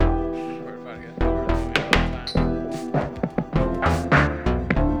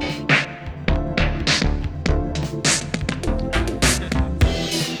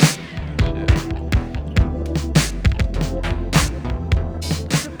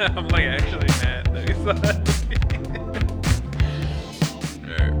I'm like actually mad that we saw that.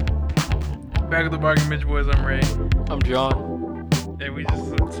 Alright. Back at the Bargain Bitch Boys, I'm Ray. I'm John. And we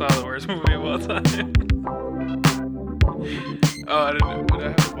just saw the worst movie of all time. Oh, I didn't. Did I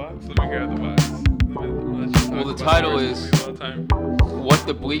have a box? Let me grab the box. Well, the title is What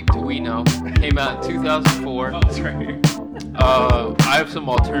the Bleep Do We Know? Came out in 2004. Oh, it's right here. I have some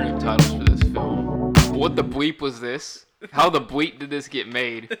alternative titles for this film. What the bleep was this? How the bleep did this get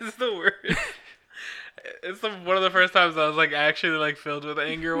made? It's the worst. It's one of the first times I was like actually like filled with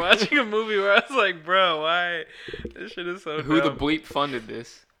anger watching a movie where I was like, bro, why? This shit is so Who dumb. the bleep funded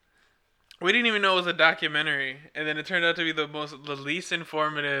this? We didn't even know it was a documentary, and then it turned out to be the least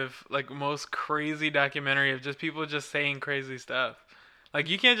informative, like most crazy documentary of just people just saying crazy stuff. Like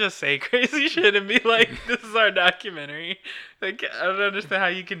you can't just say crazy shit and be like, "This is our documentary." Like I don't understand how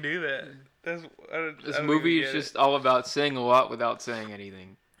you can do that. This movie is just all about saying a lot without saying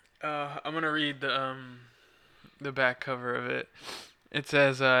anything. I'm gonna read the back cover of it. It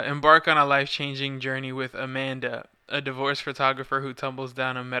says, "Embark on a life-changing journey with Amanda, a divorced photographer who tumbles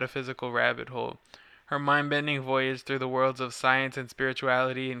down a metaphysical rabbit hole. Her mind-bending voyage through the worlds of science and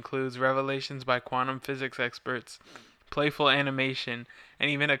spirituality includes revelations by quantum physics experts, playful animation,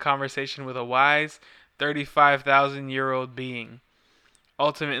 and even a conversation with a wise 35,000-year-old being.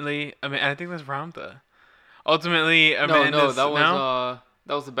 Ultimately, I think that's Ramtha. Ultimately, Amanda's...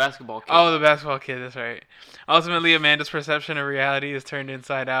 That was the basketball kid. Oh, the basketball kid, that's right. Ultimately, Amanda's perception of reality is turned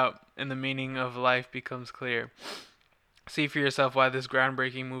inside out, and the meaning of life becomes clear. See for yourself why this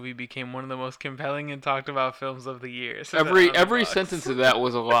groundbreaking movie became one of the most compelling and talked about films of the year." Every sentence of that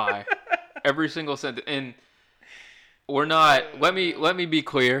was a lie. Every single sentence. And we're not. Let me be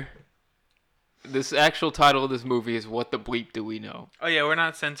clear. This actual title of this movie is What the Bleep Do We Know? Oh yeah, we're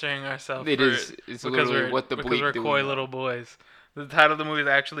not censoring ourselves. It's literally What the Bleep Do We Know? Because we're coy little boys. The title of the movie is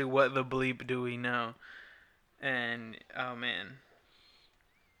actually What the Bleep Do We Know? And oh man.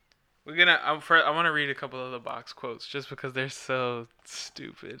 I want to read a couple of the box quotes just because they're so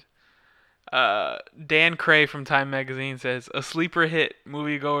stupid. Dan Cray from Time Magazine says, "A sleeper hit.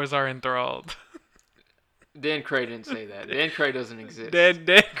 Moviegoers are enthralled." Dan Cray didn't say that. Dan Cray doesn't exist. Dan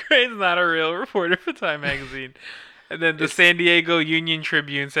Cray's not a real reporter for Time Magazine. And then the San Diego Union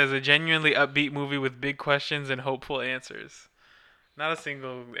Tribune says, "A genuinely upbeat movie with big questions and hopeful answers." Not a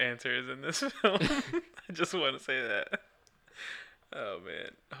single answer is in this film. I just want to say that. Oh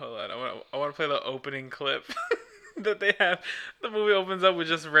man, hold on. I want to play the opening clip that they have. The movie opens up with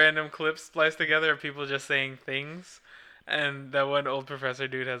just random clips spliced together of people just saying things, and that one old professor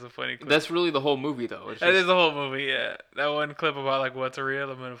dude has a funny clip. That's really the whole movie, though. That is the whole movie, yeah. That one clip about like what's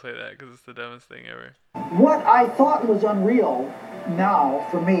real. I'm gonna play that because it's the dumbest thing ever. What I thought was unreal now,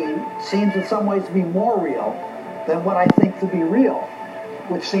 for me, seems in some ways to be more real than what I think to be real,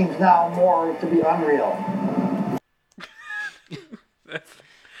 which seems now more to be unreal.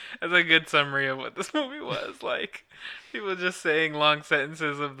 That's a good summary of what this movie was. Like, people just saying long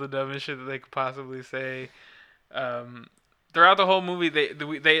sentences of the dumbest shit that they could possibly say. Throughout the whole movie,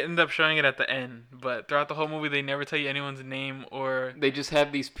 they end up showing it at the end, but throughout the whole movie, they never tell you anyone's name or... They just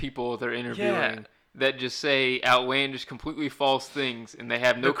have these people they're interviewing that just say outlandish, completely false things, and they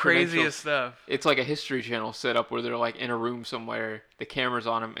have no credentials. The craziest stuff. It's like a History Channel setup where they're like in a room somewhere, the camera's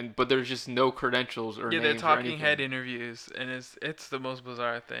on them, but there's just no credentials or names or anything. Yeah, they're talking head interviews, and it's the most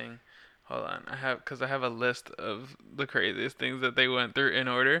bizarre thing. Hold on, I have a list of the craziest things that they went through in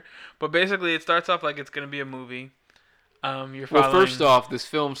order. But basically, it starts off like it's gonna be a movie. You're following... Well, first off, this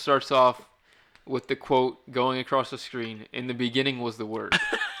film starts off with the quote going across the screen. In the beginning was the Word.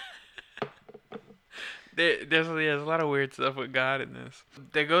 There's a lot of weird stuff with God in this.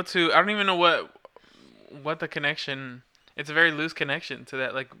 They go to... I don't even know what the connection... It's a very loose connection to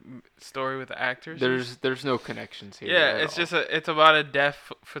that like story with the actors. There's no connections here. Yeah, it's about a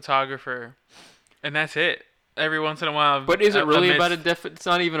deaf photographer, and that's it. Every once in a while. But is it really about a deaf? It's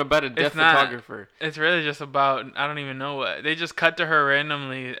not even about a deaf photographer. It's really just about, I don't even know what. They just cut to her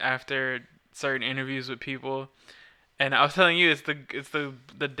randomly after certain interviews with people, and I was telling you it's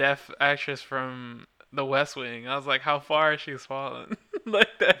the deaf actress from The West Wing. I was like, how far has she fallen?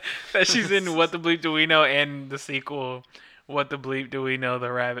 Like that she's in What the Bleep Do We Know and the sequel What the Bleep Do We Know,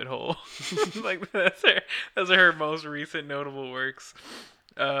 The Rabbit Hole. Like that's her most recent notable works.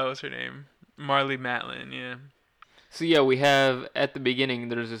 What's her name? Marlee Matlin, yeah. So yeah, we have at the beginning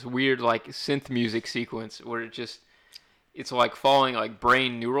there's this weird like synth music sequence where it's like following like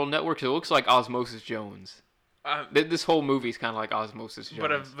brain neural networks. It looks like Osmosis Jones. This whole movie's kind of like Osmosis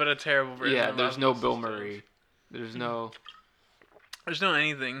Jones. But a terrible version. Yeah, of there's no Osmosis Bill Jones. Murray. There's no. There's no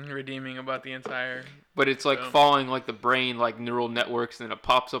anything redeeming about the entire. But it's like film. following like the brain, like neural networks, and then it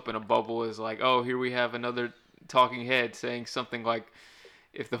pops up in a bubble. Is like, oh, here we have another talking head saying something like,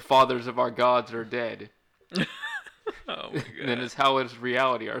 "If the fathers of our gods are dead." Oh my god. Then it's how is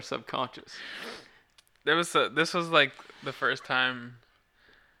reality, our subconscious. This was like the first time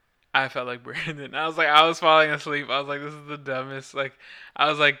I felt like Brandon. I was falling asleep. I was like, this is the dumbest. Like, I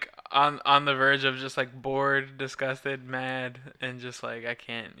was like on the verge of just like bored, disgusted, mad, and just like I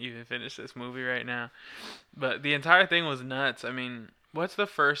can't even finish this movie right now. But the entire thing was nuts. I mean, what's the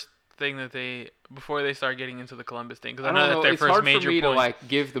first thing that they before they start getting into the Columbus thing? Because I know that's their It's first hard major for me point. to like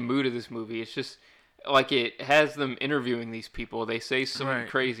give the mood of this movie. It's just like it has them interviewing these people. They say something Right.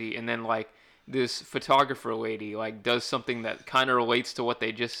 crazy, and then like this photographer lady like does something that kind of relates to what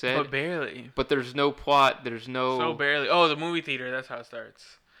they just said. But barely. But there's no plot. There's no. So barely. Oh, the movie theater. That's how it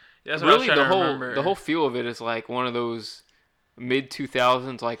starts. That's what Really, I was trying the to whole remember. the whole feel of it is like one of those mid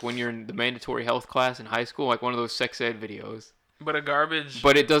 2000s, like when you're in the mandatory health class in high school, like one of those sex ed videos. But a garbage.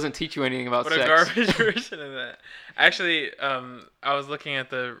 But it doesn't teach you anything about But sex. a garbage version of that. Actually, I was looking at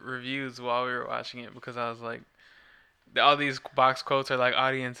the reviews while we were watching it because I was like, all these box quotes are like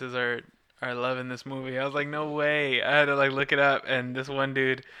audiences are loving this movie. I was like, no way. I had to like look it up, and this one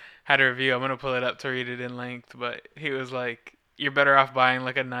dude had a review. I'm gonna pull it up to read it in length, but he was like, you're better off buying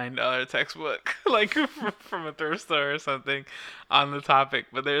like a $9 textbook, like from a thrift store or something, on the topic.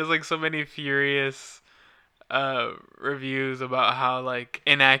 But there's like so many furious reviews about how like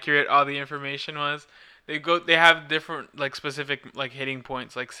inaccurate all the information was. They have different like specific like hitting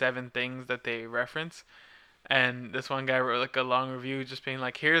points, like 7 things that they reference. And this one guy wrote like a long review just being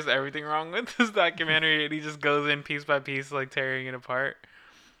like, here's everything wrong with this documentary, and he just goes in piece by piece like tearing it apart.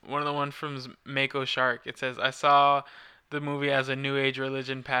 One of the ones from Mako Shark, it says, I saw the movie as a new age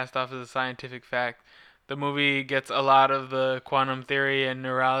religion passed off as a scientific fact. The movie gets a lot of the quantum theory and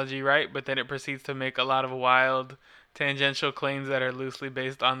neurology right, but then it proceeds to make a lot of wild, tangential claims that are loosely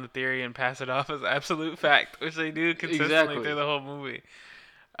based on the theory and pass it off as absolute fact, which they do consistently Exactly. through the whole movie.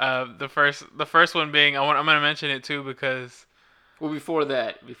 The first one being, I'm gonna mention it too because Well, before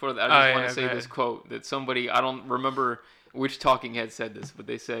that, I just want to say this quote that somebody, I don't remember which talking head said this, but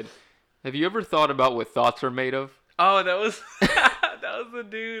they said, "Have you ever thought about what thoughts are made of?" that was that was the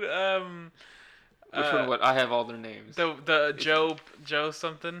dude. Which one? What? I have all their names. The Joe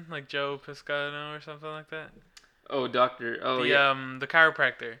something like Joe Piscano or something like that. Oh, Doctor. Oh, the yeah. The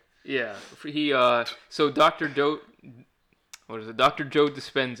chiropractor. Yeah. He. So Doctor Joe. What is it? Dr. Joe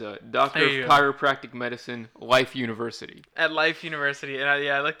Dispenza, Doctor of Chiropractic Medicine, Life University. At Life University, and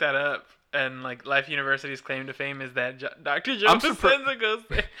I looked that up, and like Life University's claim to fame is that Dr. Joe Dispenza goes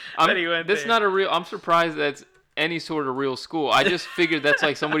there. That he went that's there. not a real. I'm surprised that's any sort of real school. I just figured that's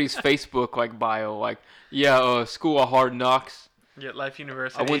like somebody's Facebook like bio, like School of Hard Knocks. Yeah, Life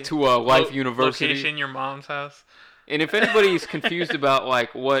University. I went to Life University. Location, your mom's house. And if anybody's confused about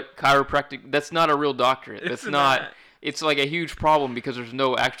like what chiropractic, that's not a real doctorate. That's not. It's like a huge problem because there's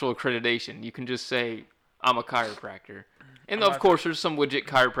no actual accreditation. You can just say, I'm a chiropractor. And of course, there's some legit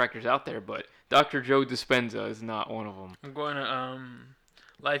chiropractors out there, but Dr. Joe Dispenza is not one of them. I'm going to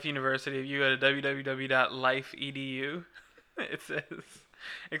Life University. If you go to www.life.edu, it says,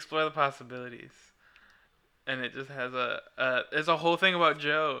 explore the possibilities. And it just has there's a whole thing about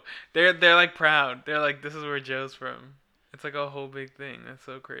Joe. They're like proud. They're like, this is where Joe's from. It's like a whole big thing. That's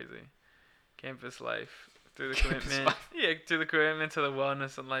so crazy. Campus life. Through the commitment to the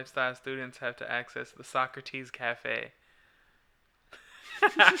wellness and lifestyle, students have to access the Socrates Cafe.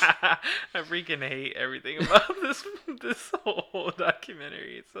 I freaking hate everything about this whole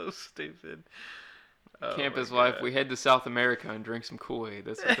documentary. It's so stupid. Campus life. We head to South America and drink some Kool-Aid.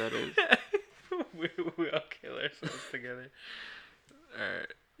 That's what that is. we all kill ourselves together. All right.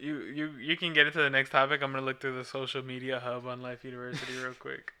 You can get into the next topic. I'm gonna look through the social media hub on Life University real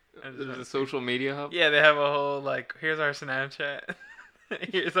quick. There's a social media hub? Yeah, they have a whole, like, here's our Snapchat,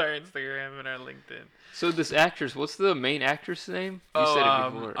 here's our Instagram, and our LinkedIn. So this actress, what's the main actress name? You said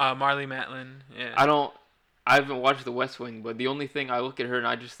it before. Marlee Matlin, yeah. I haven't watched The West Wing, but the only thing I look at her and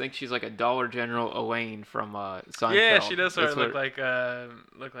I just think she's like a Dollar General Elaine from Seinfeld. Yeah, she does sort of look like her,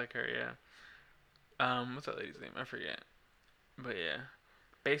 yeah. What's that lady's name? I forget. But yeah.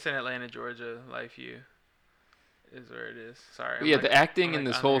 Based in Atlanta, Georgia, Life U is where it is. Sorry. Yeah, the acting in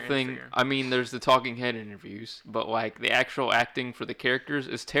this whole thing, I mean, there's the talking head interviews, but like the actual acting for the characters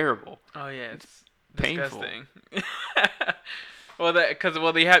is terrible. Oh yeah, it's painful. Disgusting. Well,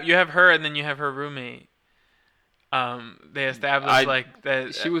 you have her and then you have her roommate. They established like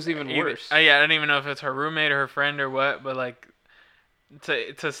that she was even worse. Yeah, I don't even know if it's her roommate or her friend or what, but like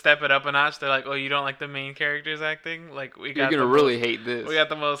to step it up a notch. They're like, oh, you don't like the main characters acting? Like we got. You're gonna really hate this. We got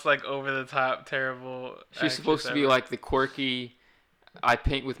the most like over the top, terrible. She's supposed to be like the quirky. I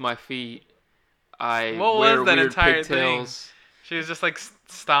paint with my feet. I what wear was that weird entire pigtails. thing? She was just like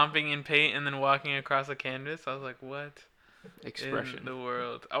stomping in paint and then walking across a canvas. I was like, what? Expression. In the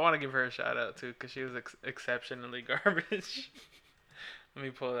world. I want to give her a shout out too because she was exceptionally garbage. Let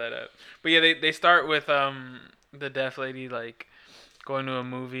me pull that up. But yeah, they start with the deaf lady like going to a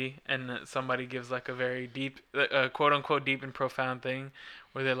movie and somebody gives like a very deep, quote unquote deep and profound thing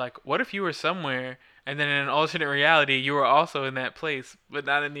where they're like, what if you were somewhere and then in an alternate reality you were also in that place but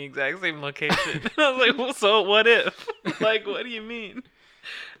not in the exact same location? I was like, well, so what if? Like, what do you mean?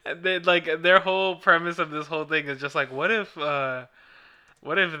 And then like their whole premise of this whole thing is just like, what if this?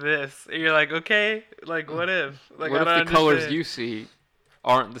 And you're like, okay, like what if? Like, what I if the colors you see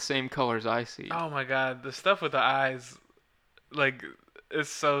aren't the same colors I see? Oh my god, the stuff with the eyes, like, is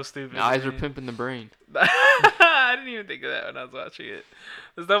so stupid. The eyes are pimping the brain. I didn't even think of that when I was watching it.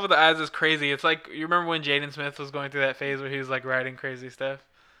 The stuff with the eyes is crazy. It's like, you remember when Jaden Smith was going through that phase where he was like writing crazy stuff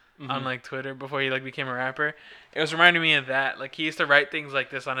on like Twitter before he like became a rapper? It was reminding me of that. Like, he used to write things like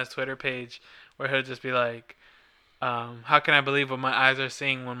this on his Twitter page where he'll just be like, how can I believe what my eyes are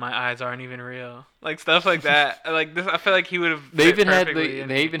seeing when my eyes aren't even real? Like stuff like that. Like this, I feel like he would have. They even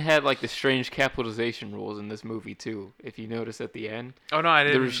had like the strange capitalization rules in this movie too. If you notice at the end. Oh no, I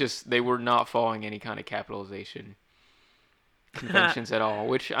didn't. There was just they were not following any kind of capitalization conventions at all.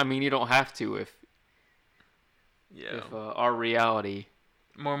 Which I mean, you don't have to if our reality.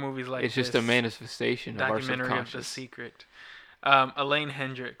 More movies like it's just a manifestation of our subconscious. Documentary of The Secret. Elaine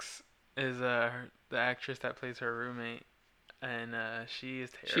Hendricks is the actress that plays her roommate, and she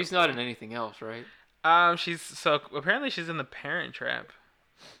is terrible. She's not in anything else, right? Apparently she's in The Parent Trap,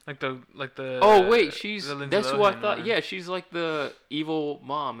 like the. Oh wait, that's who I thought. One. Yeah, she's like the evil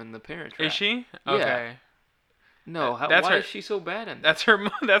mom in The Parent Trap. Is she? Yeah. Okay. No, why is she so bad in that?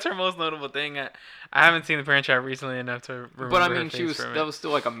 That's her most notable thing. I haven't seen The Parent Trap recently enough to remember. But I mean, that was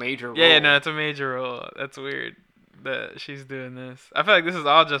still like a major role. Yeah, no, it's a major role. That's weird that she's doing this. I feel like this is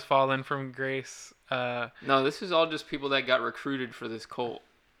all just fallen from grace. No, this is all just people that got recruited for this cult.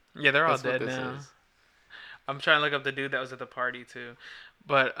 Yeah, they're all dead now. I'm trying to look up the dude that was at the party too.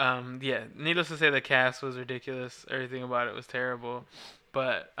 But yeah, needless to say, the cast was ridiculous. Everything about it was terrible.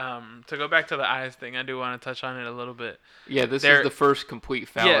 But to go back to the eyes thing, I do want to touch on it a little bit. Yeah, this is the first complete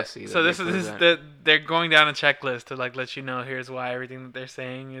fallacy. Yeah, so this is they're going down a checklist to like let you know here's why everything that they're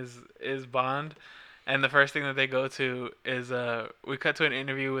saying is Bond. And the first thing that they go to is we cut to an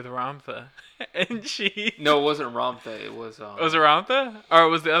interview with Ramtha, and she. No, it wasn't Ramtha. It was. Was it Ramtha, or it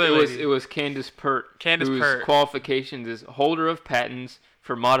was the other lady? It was Candace Pert. Candace Pert. Qualifications is holder of patents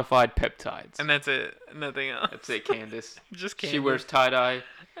for modified peptides. And that's it. Nothing else. That's it, Candace. Just Candace. She wears tie-dye.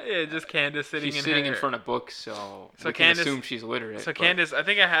 Yeah, just Candace sitting. She's sitting in front of books, so we can assume she's literate. So Candace, I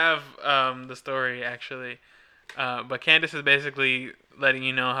think I have the story actually, but Candace is basically letting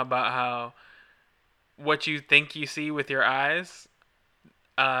you know about how. What you think you see with your eyes,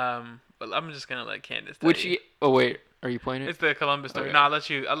 but I'm just gonna let Candace tell you. Oh wait, are you playing it? It's the Columbus story. Okay. No, I'll let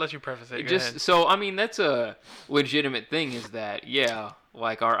you preface it. Go ahead. So I mean that's a legitimate thing. Is that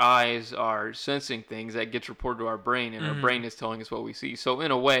like our eyes are sensing things that gets reported to our brain, and our brain is telling us what we see. So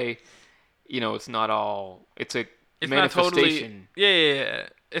in a way, it's not all. It's manifestation. Not totally, yeah.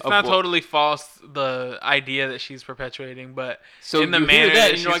 It's not totally false, the idea that she's perpetuating, but so in the you manner hear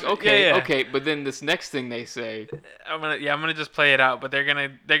that and you're like, okay, yeah. Okay, but then this next thing they say, I'm gonna just play it out, but they're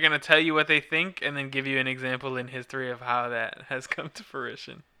gonna tell you what they think and then give you an example in history of how that has come to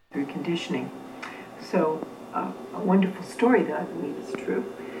fruition. Through conditioning. So a wonderful story that I believe is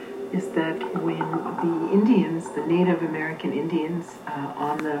true is that when the Indians, the Native American Indians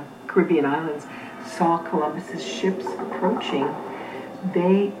on the Caribbean islands, saw Columbus's ships approaching,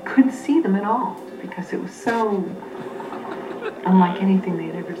 they couldn't see them at all because it was so unlike anything they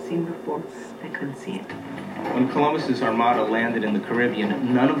had ever seen before. They couldn't see it. When Columbus's armada landed in the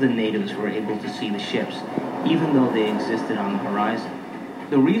Caribbean, none of the natives were able to see the ships, even though they existed on the horizon.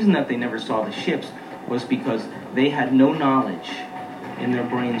 The reason that they never saw the ships was because they had no knowledge in their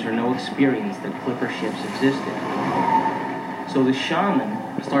brains or no experience that clipper ships existed. So the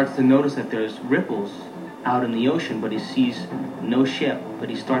shaman starts to notice that there's ripples out in the ocean, but he sees no ship, but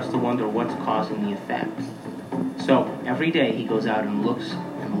he starts to wonder what's causing the effect. So every day he goes out and looks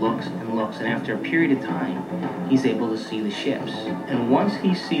and looks and looks, and after a period of time, he's able to see the ships. And once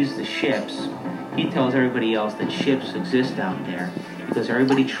he sees the ships, he tells everybody else that ships exist out there, because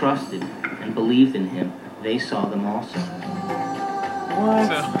everybody trusted and believed in him. They saw them also.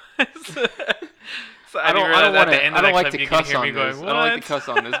 What? So I don't like to cuss on this. Going, I don't like to cuss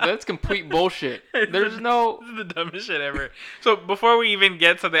on this, but that's complete bullshit. There's no. This is the dumbest shit ever. So before we even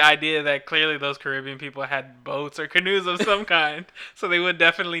get to the idea that clearly those Caribbean people had boats or canoes of some kind, so they would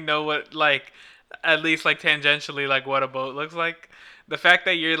definitely know what, like, at least like tangentially, like what a boat looks like. The fact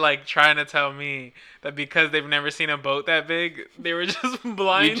that you're like trying to tell me that because they've never seen a boat that big, they were just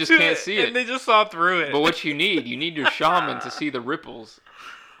blind. You just to can't it, see it, and they just saw through it. But what you need your shaman to see the ripples.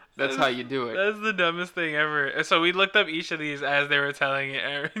 That's how you do it. That's the dumbest thing ever. So we looked up each of these as they were telling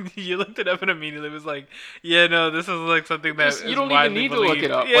it. You looked it up and immediately was like, yeah, no, this is like something that you don't even need to look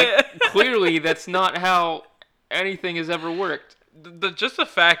it up. Yeah. Like, clearly, that's not how anything has ever worked. Just the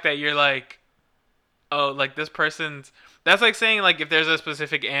fact that you're like, oh, like this person's. That's like saying like if there's a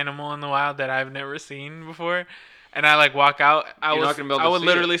specific animal in the wild that I've never seen before, and I like walk out, I would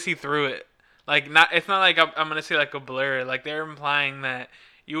literally see through it. Like it's not like I'm gonna see like a blur. Like they're implying that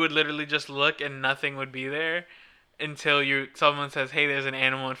you would literally just look and nothing would be there until someone says, "Hey, there's an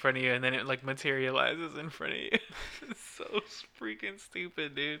animal in front of you," and then it like materializes in front of you. It's so freaking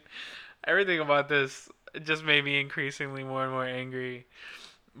stupid, dude. Everything about this just made me increasingly more and more angry.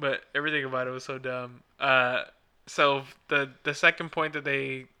 But everything about it was so dumb. So the second point that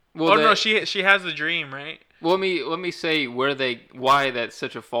they no, she has the dream, right? Well, let me say why that's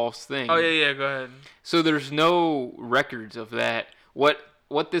such a false thing. Oh yeah, go ahead. So there's no records of that.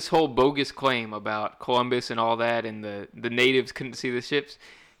 What this whole bogus claim about Columbus and all that and the natives couldn't see the ships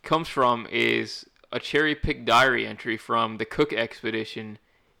comes from is a cherry-picked diary entry from the Cook expedition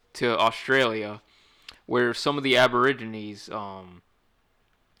to Australia, where some of the Aborigines,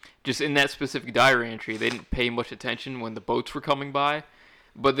 just in that specific diary entry, they didn't pay much attention when the boats were coming by,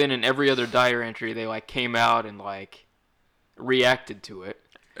 but then in every other diary entry, they like came out and like reacted to it.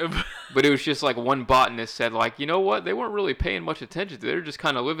 But it was just like one botanist said, like, you know what? They weren't really paying much attention to it. They were just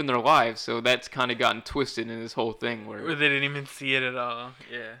kind of living their lives. So that's kind of gotten twisted in this whole thing where they didn't even see it at all.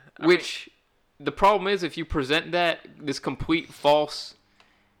 Yeah. The problem is if you present this complete false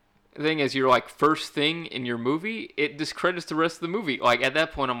thing as your like first thing in your movie, it discredits the rest of the movie. Like at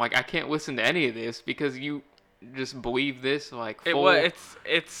that point, I'm like, I can't listen to any of this because you just believe this. Like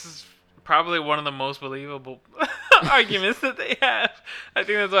it's probably one of the most believable arguments that they have. I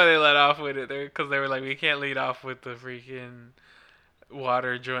think that's why they let off with it there, because they were like, we can't lead off with the freaking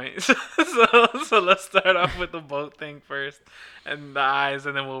water joint. so let's start off with the boat thing first and the eyes,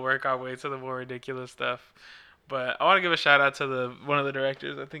 and then we'll work our way to the more ridiculous stuff. But I want to give a shout out to one of the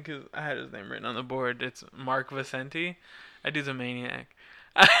directors. I think I had his name written on the board. It's Mark Vicente. That dude's a maniac.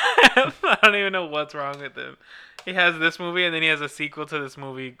 I don't even know what's wrong with him. He has this movie, and then he has a sequel to this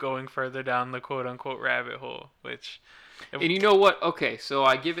movie going further down the quote-unquote rabbit hole, And you know what? Okay, so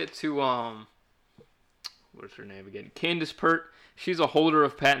I give it to, what's her name again? Candace Pert. She's a holder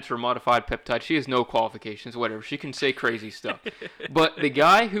of patents for modified peptides. She has no qualifications, whatever. She can say crazy stuff. But the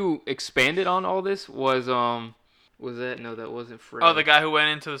guy who expanded on all this was that? No, that wasn't Fred. Oh, the guy who went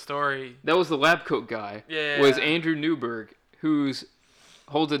into the story. That was the lab coat guy. Yeah. Was Andrew Newberg,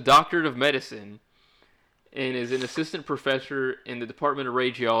 holds a doctorate of medicine and is an assistant professor in the Department of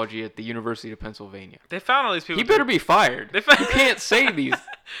Radiology at the University of Pennsylvania. They found all these people. He better be fired. You can't say these.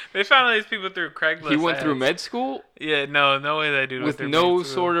 They found all these people through Craigslist. He went through med school? Yeah, no way that dude with no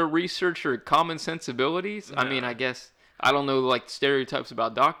sort of research or common sensibilities? No. I mean, I guess, I don't know like stereotypes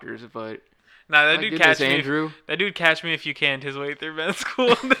about doctors, but... Nah, that dude catch me if you can't his way through med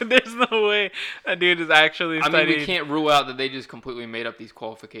school. There's no way that dude is actually studied. I mean, we can't rule out that they just completely made up these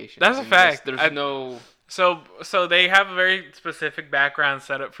qualifications. That's a fact. There's no... So they have a very specific background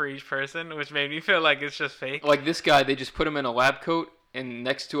set up for each person, which made me feel like it's just fake. Like this guy, they just put him in a lab coat, and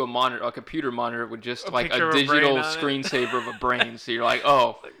next to a computer monitor with just like a digital screensaver of a brain. So you're like,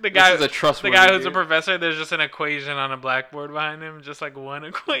 oh, this is a trustworthy The guy who's a professor, there's just an equation on a blackboard behind him, just like one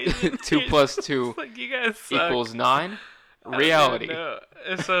equation. 2 plus 2 like, you guys suck. equals 9. Reality.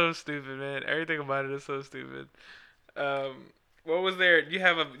 It's so stupid, man. Everything about it is so stupid. What was there? You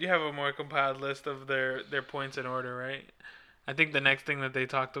have a more compiled list of their points in order, right? I think the next thing that they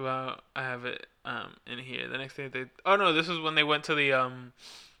talked about, I have it in here. The next thing this is when they went to the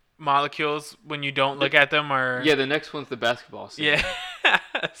molecules when you don't look at them, or yeah, the next one's the basketball scene. Yeah.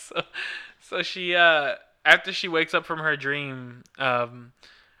 so she after she wakes up from her dream of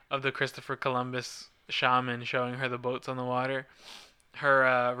the Christopher Columbus shaman showing her the boats on the water,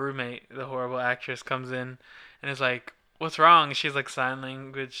 her roommate, the horrible actress, comes in and is like, "What's wrong?" She's like sign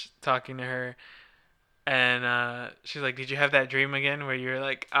language talking to her. And she's like, "Did you have that dream again where you're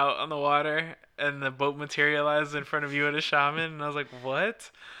like out on the water and the boat materialized in front of you and a shaman?" And I was like,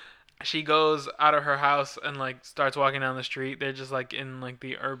 "What?" she goes out of her house and like starts walking down the street. They're just like in like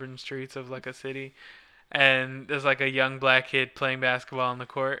the urban streets of like a city, and there's like a young black kid playing basketball on the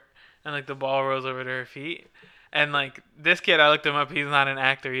court, and like the ball rolls over to her feet. And like this kid, I looked him up. He's not an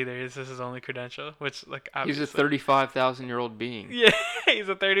actor either. This is his only credential, which like obviously. He's a 35,000-year-old being. Yeah, he's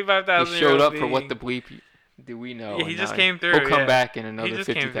a 35,000. He showed up being. For what the bleep do we know? Yeah, he just came through. He'll come back in another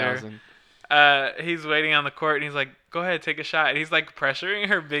 50,000. He's waiting on the court and he's like, "Go ahead, take a shot." And he's like pressuring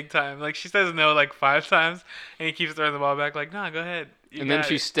her big time. Like she says no like 5 times, and he keeps throwing the ball back. Like, "Nah, go ahead." And then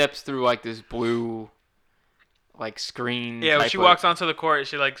she steps through like this blue, like screen. Yeah, when she walks onto the court,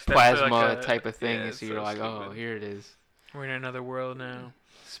 she like steps plasma through like type of thing. Yeah, so you're like, stupid. Oh, here it is. We're in another world now.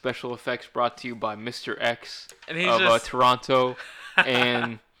 Special effects brought to you by Mr. X and he's of Toronto,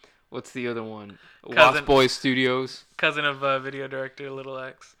 and what's the other one? Lost Boys Studios. Cousin of video director Little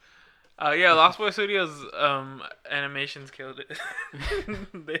X. Yeah, Lost Boys Studios animations killed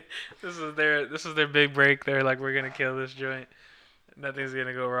it. This is their big break. They're like, we're gonna kill this joint. Nothing's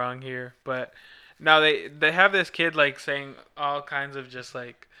gonna go wrong here. But now they have this kid like saying all kinds of just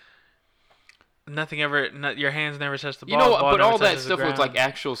like nothing ever. Your hands never touch the ball. You know, ball but all that stuff was like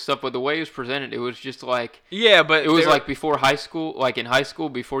actual stuff. But the way it was presented, it was just like but it was like before high school, like in high school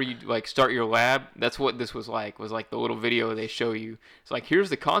before you like start your lab. That's what this was like. Was like the little video they show you. It's like here's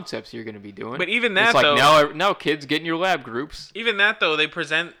the concepts you're gonna be doing. But even that it's like though, now kids get in your lab groups. Even that though, they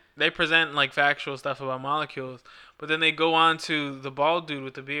present like factual stuff about molecules. But then they go on to the bald dude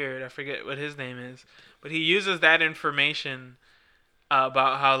with the beard. I forget what his name is, but he uses that information.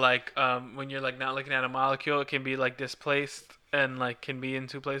 About how like when you're like not looking at a molecule, it can be like displaced and like can be in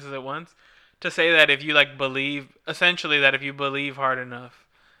 2 places at once. To say that if you like believe, essentially that if you believe hard enough,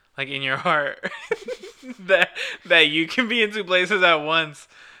 like in your heart, that you can be in 2 places at once,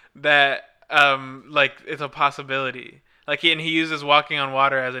 that like it's a possibility. Like he uses walking on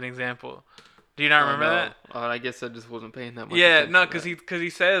water as an example. Do you not remember that? I guess I just wasn't paying that much. Yeah, no, because he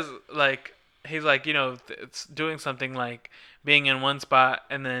says like he's like it's doing something like being in one spot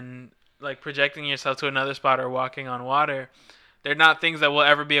and then like projecting yourself to another spot or walking on water. They're not things that we'll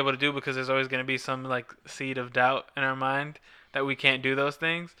ever be able to do because there's always going to be some like seed of doubt in our mind that we can't do those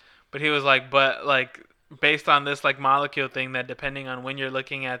things. But he was like, but like based on this like molecule thing, that depending on when you're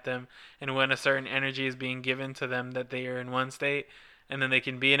looking at them and when a certain energy is being given to them, that they are in one state and then they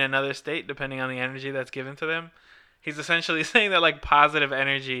can be in another state depending on the energy that's given to them. He's essentially saying that like positive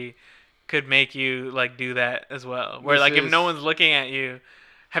energy could make you like do that as well. Where like if no one's looking at you,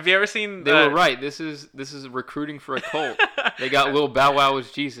 have you ever seen? They were right. This is recruiting for a cult. They got Lil Bow Wow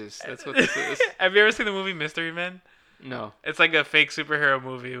as Jesus. That's what this is. Have you ever seen the movie Mystery Men? No. It's like a fake superhero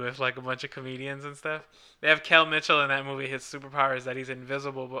movie with like a bunch of comedians and stuff. They have Kel Mitchell in that movie. His superpower is that he's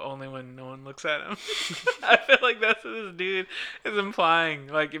invisible, but only when no one looks at him. I feel like that's what this dude is implying.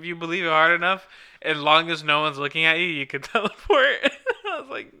 Like if you believe it hard enough, as long as no one's looking at you, you could teleport. I was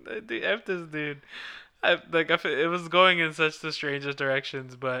like, dude, F this dude. It was going in such the strangest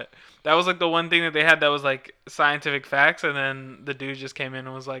directions, but that was like the one thing that they had that was like scientific facts, and then the dude just came in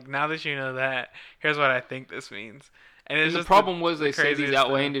and was like, now that you know that, here's what I think this means. And the problem was they say these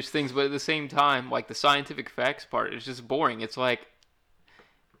outlandish things, but at the same time, like the scientific facts part is just boring. It's like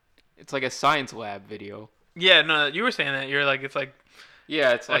a science lab video. Yeah, no, you were saying that. You're like, it's like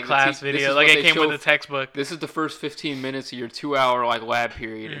it's like a class video. Like it came with a textbook. This is the first 15 minutes of your 2-hour like lab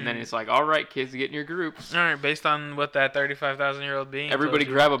period, and then it's like, all right, kids, get in your groups. All right, based on what that 35,000-year-old being. Everybody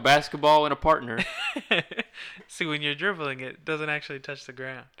grab a basketball and a partner. See, when you're dribbling, it doesn't actually touch the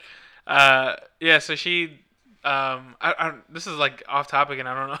ground. Yeah, so she. This is like off topic, and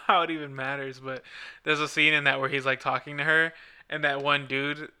I don't know how it even matters, but there's a scene in that where he's like talking to her, and that one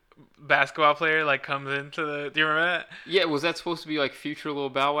dude, basketball player, like comes into the. Do you remember that? Yeah, was that supposed to be like future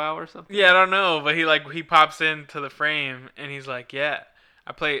Lil Bow Wow or something? Yeah, I don't know, but he pops into the frame, and he's like, yeah.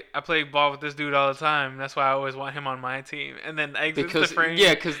 I play ball with this dude all the time. That's why I always want him on my team. And then exits the frame.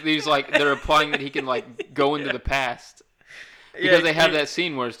 Yeah, because he's like they're implying that he can like go into the past. Because they have that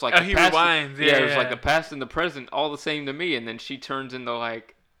scene where it's like he rewinds. Yeah, it's like the past and the present all the same to me, and then she turns into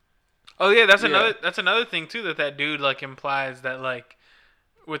like. Oh yeah, that's another thing too that dude like implies that like,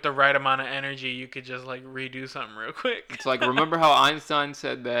 with the right amount of energy you could just like redo something real quick. It's like, remember how Einstein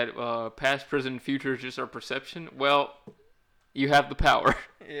said that past, present, future is just our perception? Well, you have the power.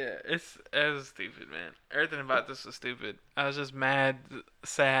 Yeah, it was stupid, man. Everything about this was stupid. I was just mad,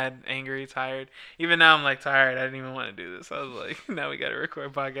 sad, angry, tired. Even now I'm like tired. I didn't even want to do this. I was like, now we got to record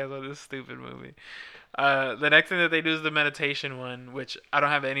a podcast on this stupid movie. The next thing that they do is the meditation one, which I don't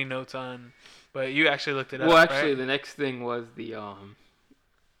have any notes on, but you actually looked it up. Well, actually, right? The next thing was the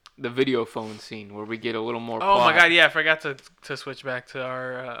the video phone scene where we get a little more. Oh plot. my god, yeah, I forgot to switch back to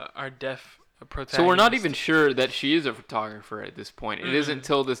our deaf protagonist. So we're not even sure that she is a photographer at this point. It isn't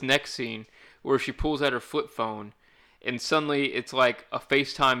until this next scene where she pulls out her flip phone, and suddenly it's like a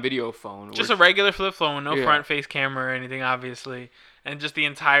FaceTime video phone. Just a regular flip phone, no front face camera or anything, obviously, and just the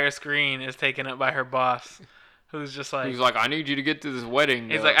entire screen is taken up by her boss, who's just like. He's like, I need you to get to this wedding.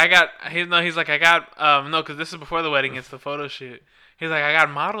 He's like, I got. No, because this is before the wedding. It's the photo shoot. He's like, I got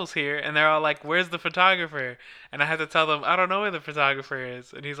models here, and they're all like, where's the photographer? And I had to tell them, I don't know where the photographer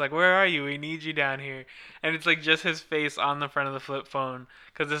is. And he's like, where are you? We need you down here. And it's like just his face on the front of the flip phone,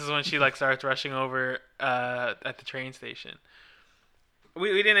 because this is when she like starts rushing over at the train station.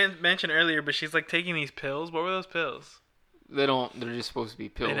 We didn't mention earlier, but she's like taking these pills. What were those pills? They're just supposed to be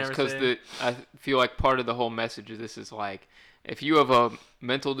pills, because I feel like part of the whole message of this is like, if you have a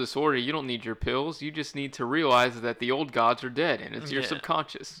mental disorder, you don't need your pills. You just need to realize that the old gods are dead, and it's your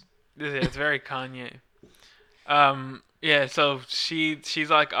subconscious. It's very Kanye. So she's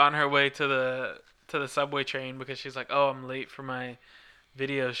like on her way to the subway train because she's like, oh, I'm late for my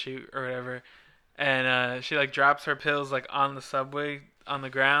video shoot or whatever, and she like drops her pills like on the subway on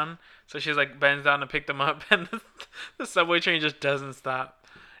the ground. So she's like bends down to pick them up, and the subway train just doesn't stop.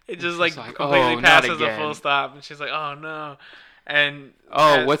 It just like completely passes a full stop, and she's like, "Oh no!" And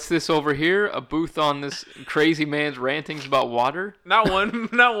what's this over here? A booth on this crazy man's rantings about water? Not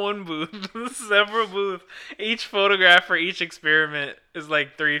one booth, several booths. Each photograph for each experiment is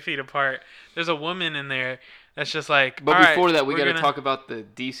like 3 feet apart. There's a woman in there that's just like. But before that, we got to talk about the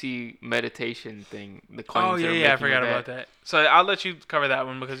DC meditation thing. The claims. Oh yeah, I forgot about that. So I'll let you cover that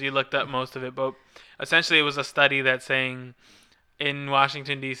one because you looked up most of it. But essentially, it was a study that's saying. In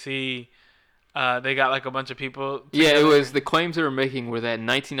Washington, D.C., they got like a bunch of people together. Yeah, it was the claims they were making were that in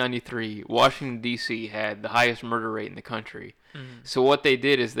 1993, Washington, D.C. had the highest murder rate in the country. Mm-hmm. So what they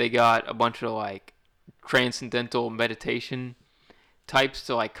did is they got a bunch of like transcendental meditation types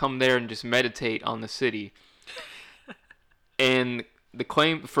to like come there and just meditate on the city. And the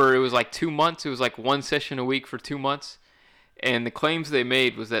claim it was like 2 months. It was like one session a week for 2 months. And the claims they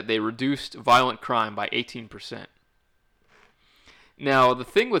made was that they reduced violent crime by 18%. Now, the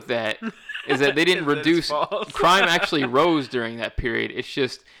thing with that is that they didn't reduce... Crime actually rose during that period. It's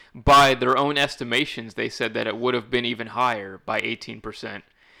just, by their own estimations, they said that it would have been even higher by 18%.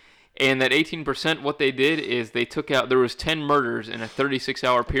 And that 18%, what they did is they took out... There was 10 murders in a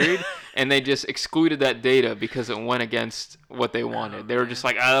 36-hour period, and they just excluded that data because it went against what they wanted. They were just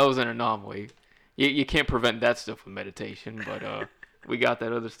like, that was an anomaly. You can't prevent that stuff with meditation, but we got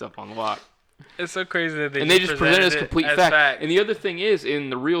that other stuff on lock. It's so crazy that they just presented as complete fact. And the other thing is, in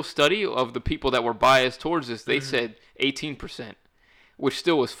the real study of the people that were biased towards this, they said 18%, which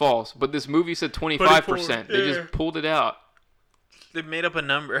still was false. But this movie said 25%. They just pulled it out. They made up a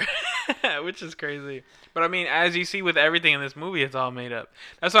number, which is crazy. But I mean, as you see with everything in this movie, it's all made up.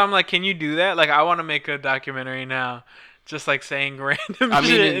 That's why I'm like, can you do that? Like, I want to make a documentary now. Just like saying random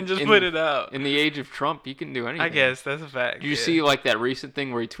shit and just put it out. In the age of Trump, you can do anything. I guess that's a fact. Did you see like that recent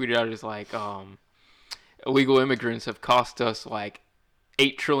thing where he tweeted out is like, illegal immigrants have cost us like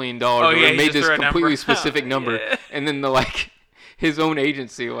 $8 trillion. He made this completely specific number, and then his own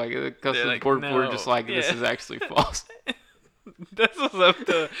agency, like the Customs Board, were just like, this is actually false. That's what's up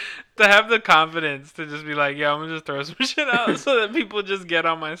to have the confidence to just be like, yeah, I'm gonna just throw some shit out so that people just get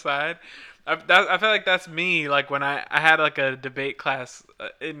on my side. I feel like that's me. Like when I had like a debate class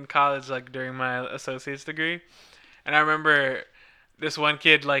in college, like during my associate's degree, and I remember this one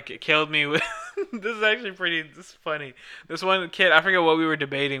kid like killed me with. This is actually this is funny. This one kid, I forget what we were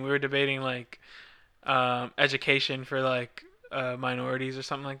debating. We were debating like education for like minorities or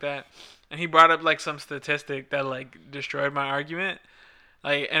something like that, and he brought up like some statistic that like destroyed my argument.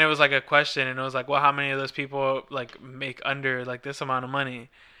 Like, and it was like a question, and it was like, well, how many of those people like make under like this amount of money?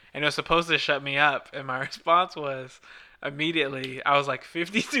 And it was supposed to shut me up, and my response was immediately, I was like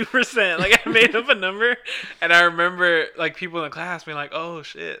 52%. Like I made up a number, and I remember like people in the class being like, "Oh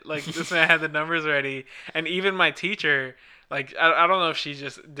shit!" Like this man had the numbers ready, and even my teacher, like I don't know if she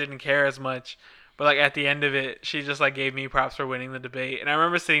just didn't care as much, but like at the end of it, she just like gave me props for winning the debate. And I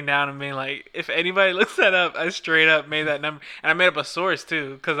remember sitting down and being like, if anybody looks that up, I straight up made that number, and I made up a source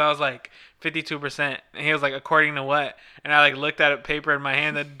too, because I was like 52%, and he was like, according to what? And I like looked at a paper in my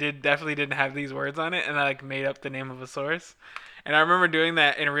hand that definitely didn't have these words on it, and I like made up the name of a source. And I remember doing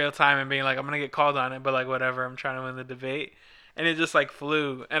that in real time and being like, I'm gonna get called on it, but like whatever, I'm trying to win the debate. And it just like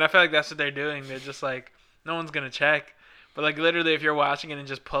flew. And I feel like that's what they're doing. They're just like, no one's gonna check. But like literally, if you're watching it and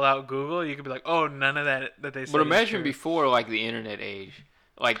just pull out Google, you could be like, oh, none of that they say. But imagine before like the internet age.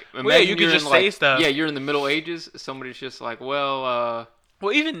 Like imagine you could just say stuff. Yeah, you're in the Middle Ages. Somebody's just like, well,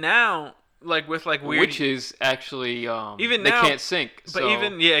 Well, even now, like with like weird witches actually even they now can't sink. But So.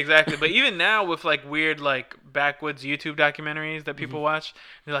 even yeah, exactly. But even now with like weird like backwoods YouTube documentaries that people watch,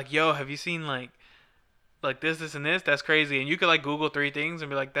 they're like, "Yo, have you seen like this, and this? That's crazy." And you could like Google 3 things and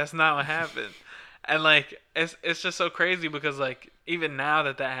be like, "That's not what happened." And like it's just so crazy because like even now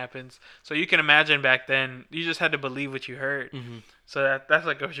that happens, so you can imagine back then you just had to believe what you heard. Mm-hmm. So that's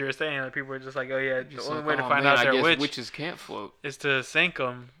like what you were saying. Like people were just like, "Oh yeah, the only way to find man, out they're a witch witches can't float. is to sink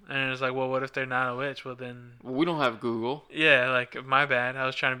them." And it's like, well, what if they're not a witch? Well then, We don't have Google. yeah, like my bad. I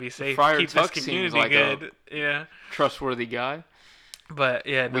was trying to be safe, Friar keep Tuck this seems community like good. Yeah, Trustworthy guy. but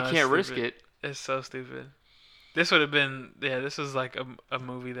yeah, no, We it's can't risk stupid. it. It's so stupid. This would have been This was like a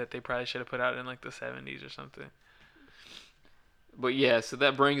movie that they probably should have put out in like the 70s or something. But yeah, so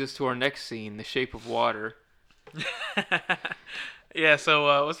that brings us to our next scene, The Shape of Water. Yeah,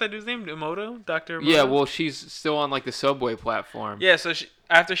 so what's that dude's name? Emoto? Dr. Emoto? Yeah, well, she's still on like the subway platform. Yeah, so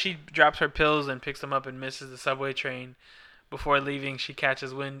after she drops her pills and picks them up and misses the subway train, before leaving, she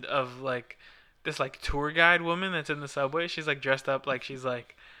catches wind of like this like tour guide woman that's in the subway. She's like dressed up like she's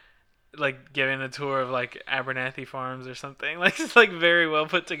like giving a tour of like Abernathy Farms or something. Like it's like very well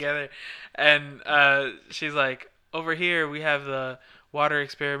put together. And she's like, over here we have the water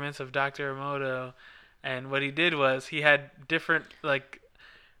experiments of Dr. Emoto. And what he did was he had different like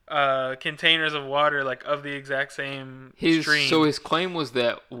containers of water like of the exact same stream. So his claim was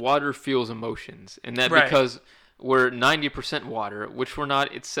that water feels emotions, and that Right. because we're 90% water, which we're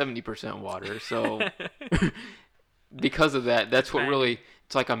not, it's 70% water. So because of that, that's what really.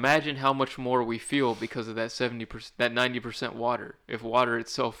 It's like imagine how much more we feel because of that 70%, that 90% water. If water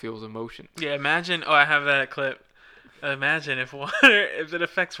itself feels emotion. Yeah, imagine. Oh, I have that clip. Imagine if if it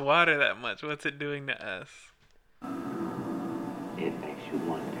affects water that much, what's it doing to us? It makes you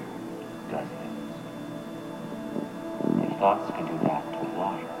wonder, doesn't it? If thoughts can do that to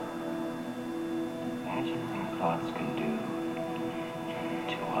water, imagine what our thoughts can do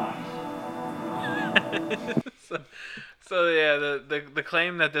to us. So yeah, the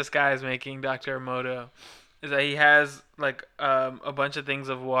claim that this guy is making, Dr. Emoto, is that he has like a bunch of things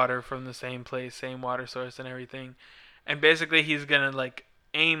of water from the same place, same water source and everything, and basically he's gonna like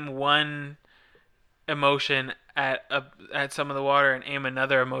aim one emotion at some of the water and aim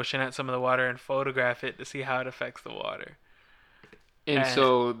another emotion at some of the water and photograph it to see how it affects the water. And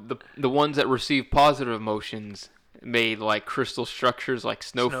so the ones that receive positive emotions made like crystal structures like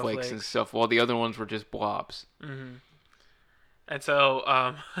snowflakes and stuff, while the other ones were just blobs. Mm-hmm. And so,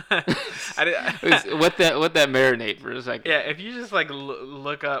 let that marinate for a second. Yeah, if you just like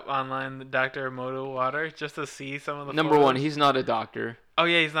look up online the Dr. Emoto water just to see some of the Number photos. one, he's not a doctor. Oh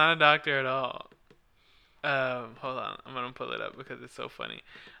yeah, he's not a doctor at all. Hold on, I'm gonna pull it up because it's so funny.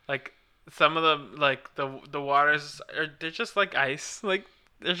 Like some of the waters they're just like ice, like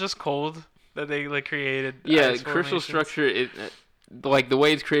they're just cold that they like created. Yeah, crystal structure. Like the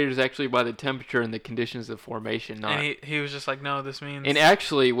way it's created is actually by the temperature and the conditions of formation. Not. And he was just like, no, this means. And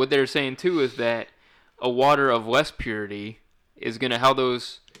actually, what they're saying too is that a water of less purity is gonna how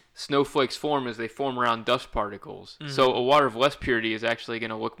those snowflakes form is they form around dust particles. Mm-hmm. So a water of less purity is actually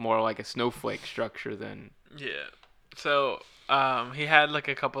gonna look more like a snowflake structure than. Yeah. So he had like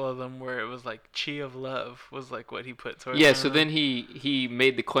a couple of them where it was like chi of love was like what he put towards. Yeah. So then he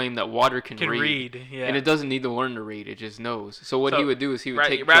made the claim that water can read. Yeah. And it doesn't need to learn to read; it just knows. So what he would do is he would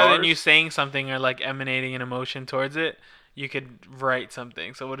take rather jars, than you saying something or like emanating an emotion towards it, you could write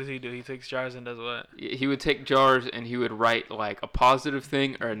something. So what does he do? He takes jars and does what? He would take jars and he would write like a positive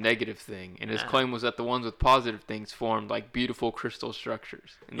thing or a negative thing. And his claim was that the ones with positive things formed like beautiful crystal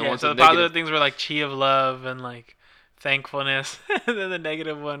structures. And the ones so with the positive things were like chi of love and like thankfulness. And then the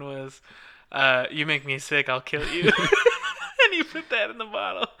negative one was, you make me sick, I'll kill you. And he put that in the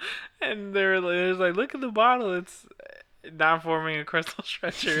bottle. And they was like, look at the bottle. It's not forming a crystal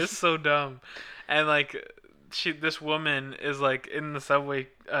structure. It's so dumb. And like this woman is like in the subway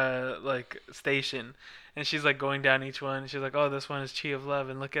like station, and she's like going down each one. She's like, oh, this one is chi of love,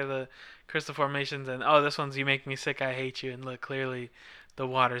 and look at the crystal formations, and oh, this one's you make me sick, I hate you, and look, clearly the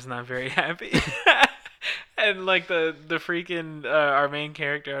water's not very happy. And like the freaking our main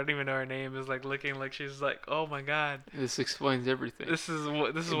character, I don't even know her name, is like looking like she's like, oh my god, this explains everything. This is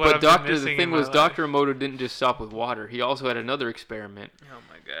what but I've been missing. The thing was, Dr. Emoto didn't just stop with water. He also had another experiment. Oh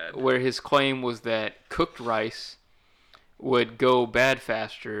my god. Where his claim was that cooked rice would go bad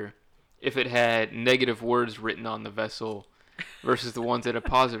faster if it had negative words written on the vessel versus the ones that had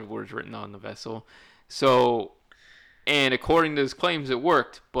positive words written on the vessel. So, and according to his claims, it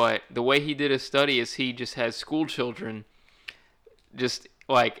worked. But the way he did his study is he just has school children just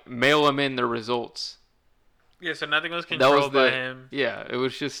like mail them in their results Yeah, so nothing was controlled by him. Yeah, it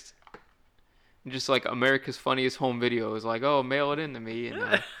was just like America's Funniest Home Videos. Like, oh, mail it in to me.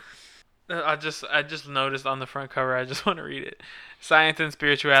 And, I just noticed on the front cover. I just want to read it. Science and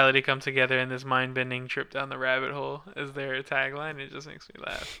spirituality come together in this mind-bending trip down the rabbit hole. Is their tagline? It just makes me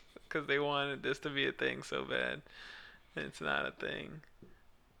laugh because they wanted this to be a thing so bad. It's not a thing.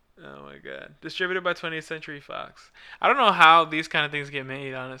 Oh my god. Distributed by 20th Century Fox. I don't know how these kind of things get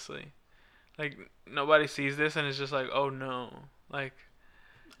made, honestly. Like, nobody sees this and it's just like, oh no. Like,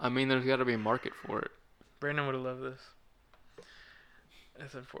 I mean, there's got to be a market for it. Brandon would have loved this.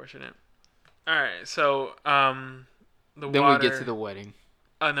 That's unfortunate. Alright, so, then we get to the wedding.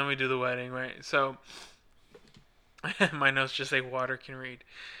 And then we do the wedding, right? So, my notes just say water can read.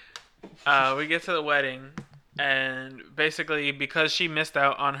 We get to the wedding. And basically, because she missed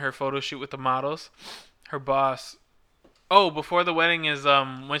out on her photo shoot with the models, her boss... Oh, before the wedding is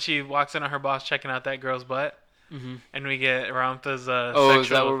when she walks in on her boss checking out that girl's butt. Mm-hmm. And we get Ramtha's sexual is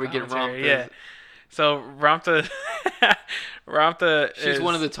that where we get Ramtha's? Yeah. So, Ramtha... She's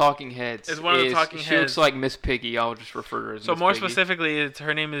one of the talking heads. She looks like Miss Piggy. I'll just refer to her as Miss more Piggy. Specifically,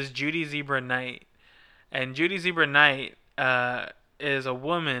 her name is Judy Zebra Knight. And Judy Zebra Knight... is a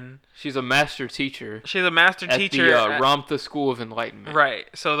woman. She's a master teacher. She's a master teacher at the Ramtha School of Enlightenment. Right.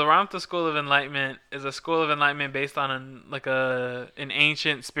 So the Ramtha School of Enlightenment is a school of enlightenment based on an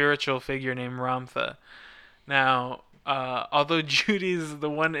ancient spiritual figure named Ramtha. Now, although Judy's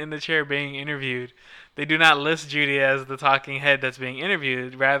the one in the chair being interviewed, they do not list Judy as the talking head that's being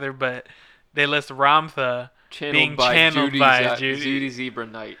interviewed. Rather, but they list Ramtha being channeled by Judy Zebra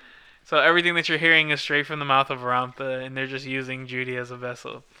Knight. So everything that you're hearing is straight from the mouth of Ramtha, and they're just using Judy as a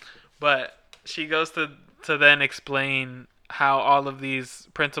vessel. But she goes to then explain how all of these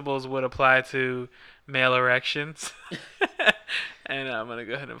principles would apply to male erections. And I'm going to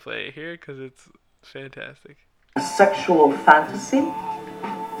go ahead and play it here because it's fantastic. A sexual fantasy.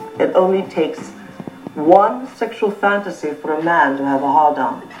 It only takes one sexual fantasy for a man to have a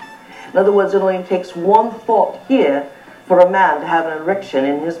hard-on. In other words, it only takes one thought here for a man to have an erection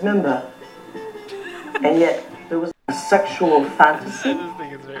in his member. And yet, there was a sexual fantasy. I just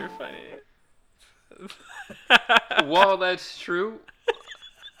think it's very funny. While that's true,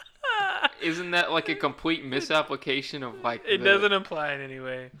 isn't that like a complete misapplication of like... It doesn't imply in any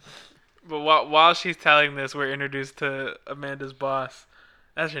way. But while she's telling this, we're introduced to Amanda's boss.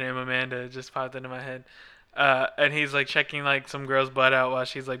 That's her name, Amanda. It just popped into my head. And he's like checking like some girl's butt out while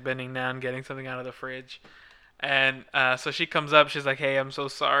she's like bending down, getting something out of the fridge. And so she comes up. She's like, "Hey, I'm so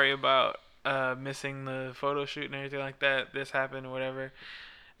sorry about missing the photo shoot and everything like that. This happened or whatever."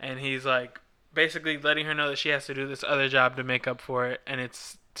 And he's like basically letting her know that she has to do this other job to make up for it, and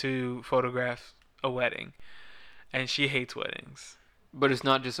it's to photograph a wedding. And she hates weddings. But it's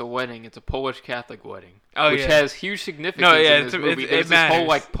not just a wedding; it's a Polish Catholic wedding, which yeah. has huge significance in this movie. There's this whole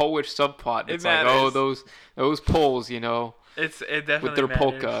like Polish subplot. It's like, oh, those Poles, you know, it definitely with their matters.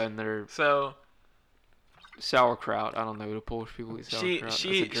 polka and their sauerkraut. I don't know. Do Polish people eat sauerkraut?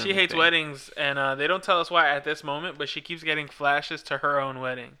 She hates weddings, and they don't tell us why at this moment, but she keeps getting flashes to her own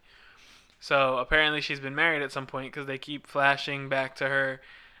wedding. So apparently she's been married at some point because they keep flashing back to her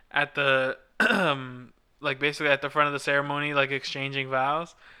at the like basically at the front of the ceremony, like exchanging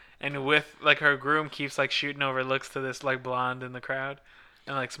vows, and with like her groom keeps like shooting over looks to this like blonde in the crowd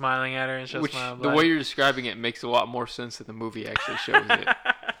and like smiling at her, and she'll smile back. The way you're describing it makes a lot more sense than the movie actually shows it.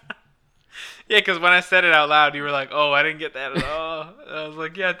 Yeah, because when I said it out loud, you were like, "Oh, I didn't get that at all." I was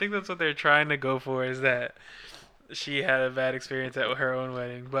like, "Yeah, I think that's what they're trying to go for, is that she had a bad experience at her own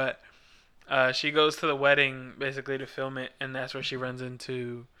wedding." But she goes to the wedding basically to film it, and that's where she runs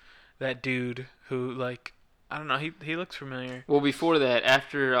into that dude who, like, I don't know, he looks familiar. Well, before that,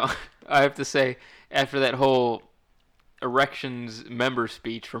 after I have to say, after that whole erections member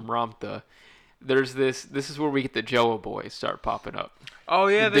speech from Ramtha, there's this is where we get the Jello boys start popping up. Oh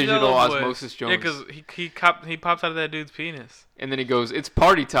yeah, the digital Jello osmosis boys. Jones. Yeah, because he pops out of that dude's penis. And then he goes, "It's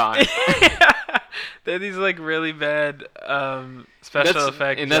party time." They're these like really bad special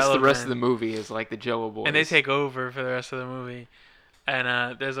effects. And that's the rest of the movie is like the Jello boys. And they take over for the rest of the movie.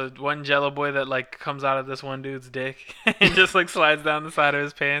 And there's one Jello boy that like comes out of this one dude's dick and just like slides down the side of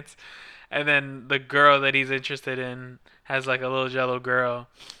his pants. And then the girl that he's interested in has like a little Jello girl.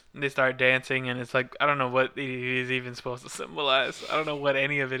 And they start dancing, and it's like, I don't know what he's even supposed to symbolize. I don't know what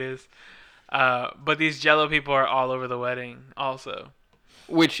any of it is. But these Jello people are all over the wedding also.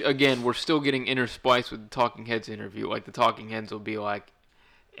 Which, again, we're still getting interspliced with the Talking Heads interview. Like, the Talking Heads will be like,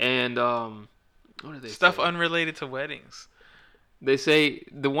 and, what do they Stuff say? Unrelated to weddings. They say,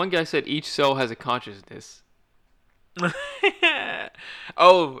 the one guy said each cell has a consciousness.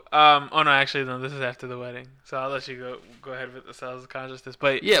 Oh no, actually no, this is after the wedding. So I'll let you go ahead with the cells of consciousness.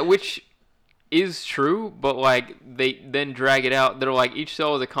 But Yeah, which is true, but like they then drag it out. They're like each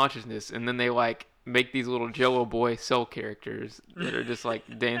cell is a consciousness, and then they like make these little Jello boy cell characters that are just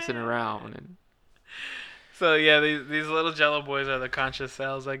like dancing around. And so yeah, these little Jello boys are the conscious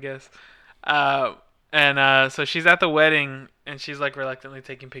cells, I guess. So she's at the wedding and she's like reluctantly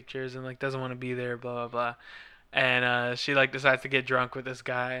taking pictures and like doesn't want to be there, blah blah blah. And she like decides to get drunk with this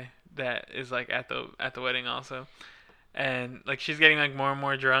guy that is like at the wedding also. And like she's getting like more and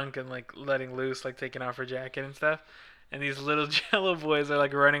more drunk and like letting loose, like taking off her jacket and stuff. And these little Jello boys are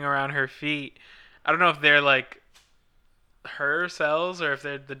like running around her feet. I don't know if they're like her cells or if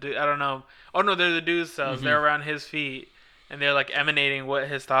they're the dude. I don't know. Oh no, they're the dude's cells. Mm-hmm. They're around his feet and they're like emanating what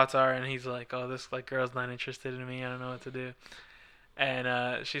his thoughts are. And he's like, "Oh, this like girl's not interested in me. I don't know what to do."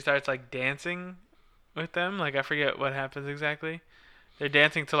 And she starts like dancing with them. Like I forget what happens exactly. They're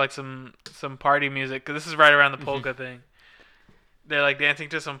dancing to like some party music, because this is right around the polka thing. They're like dancing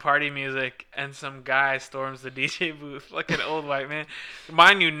to some party music, and some guy storms the DJ booth like an old white man.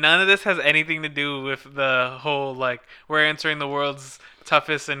 Mind you, none of this has anything to do with the whole like we're answering the world's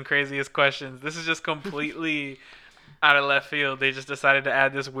toughest and craziest questions. This is just completely out of left field. They just decided to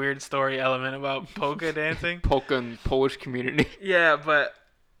add this weird story element about polka dancing. Polka in Polish community. Yeah, but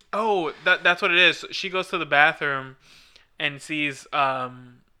that's what it is. She goes to the bathroom and sees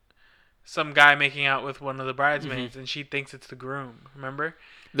some guy making out with one of the bridesmaids, and she thinks it's the groom. Remember?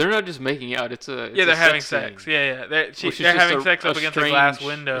 They're not just making out. It's they're having sex. Scene. Yeah. They're having sex up against a glass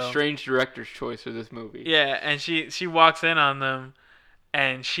window. A strange director's choice for this movie. Yeah, and she walks in on them,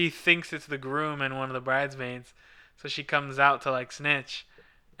 and she thinks it's the groom and one of the bridesmaids, so she comes out to like snitch,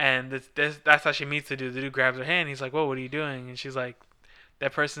 and that's how she meets the dude. The dude grabs her hand. He's like, "Whoa, what are you doing?" And she's like,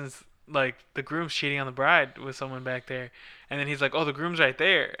 "That person's." Like the groom's cheating on the bride with someone back there, and then he's like, "Oh, the groom's right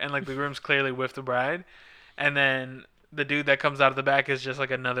there," and like the groom's clearly with the bride, and then the dude that comes out of the back is just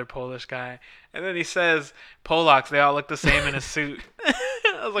like another Polish guy, and then he says, "Polacks, they all look the same in a suit."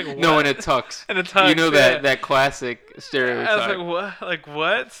 I was like, what? No, in a tux. In a tux. You know that classic stereotype. I was like, what? Like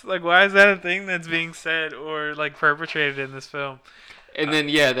what? Like why is that a thing that's being said or like perpetrated in this film? And then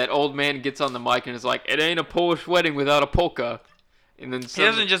that old man gets on the mic and is like, "It ain't a Polish wedding without a polka." And then he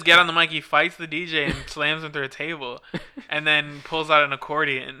doesn't just get on the mic, he fights the DJ and slams him through a table and then pulls out an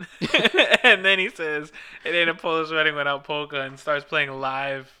accordion. And then he says, "It ain't a Polish wedding without polka," and starts playing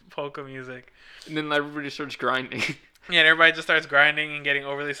live polka music. And then everybody starts grinding. Yeah, and everybody just starts grinding and getting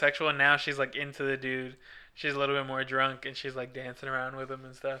overly sexual, and now she's like into the dude. She's a little bit more drunk and she's like dancing around with him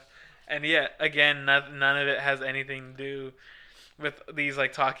and stuff. And yeah, again, none of it has anything to do with these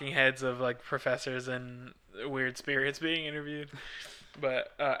like talking heads of like professors and weird spirits being interviewed.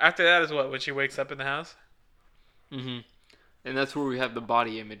 But after that is when she wakes up in the house. Mm-hmm. And that's where we have the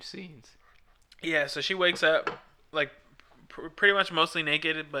body image scenes. Yeah, so she wakes up like pretty much mostly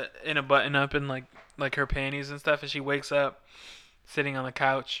naked, but in a button up and like her panties and stuff. And she wakes up sitting on the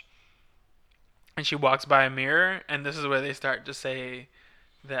couch, and she walks by a mirror. And this is where they start to say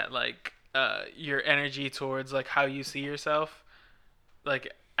that like your energy towards like how you see yourself,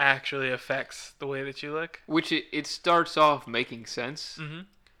 like actually affects the way that you look. Which it starts off making sense. Mm-hmm.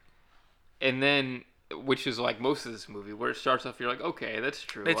 And then, which is like most of this movie, where it starts off, you're like, okay, that's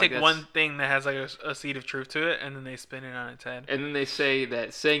true. They take one thing that has like a seed of truth to it, and then they spin it on its head. And then they say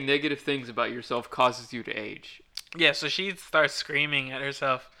that saying negative things about yourself causes you to age. Yeah, so she starts screaming at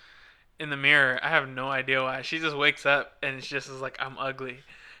herself in the mirror. I have no idea why. She just wakes up, and she just is like, "I'm ugly."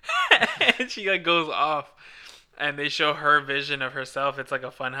 And she like goes off. And they show her vision of herself. It's like a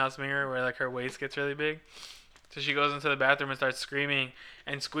funhouse mirror where like her waist gets really big. So she goes into the bathroom and starts screaming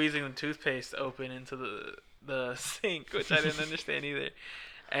and squeezing the toothpaste open into the sink, which I didn't understand either.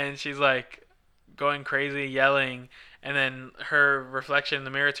 And she's like going crazy, yelling. And then her reflection in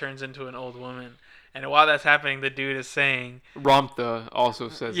the mirror turns into an old woman. And while that's happening, the dude is saying... Ramtha also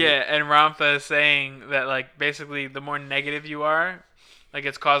says it. Yeah, and Ramtha is saying that like basically the more negative you are... like,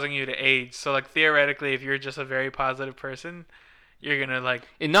 it's causing you to age. So, like, theoretically, if you're just a very positive person, you're going to, like...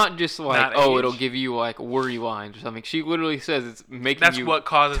 And not just, like, it'll give you, like, worry lines or something. She literally says it's making That's you what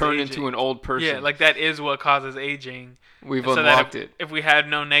causes turn aging. Into an old person. Yeah, like, that is what causes aging. We've unlocked it. If we had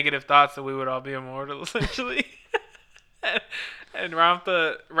no negative thoughts, then we would all be immortal, essentially. And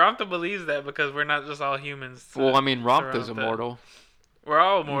Ramtha believes that because we're not just all humans. Well, I mean, Ramtha's immortal. We're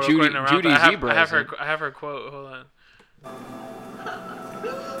all immortal. Judy Zebra. I have her quote. Hold on.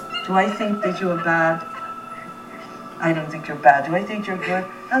 Do I think that you're bad? I don't think you're bad. Do I think you're good?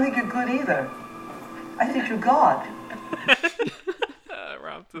 I don't think you're good either. I think you're God.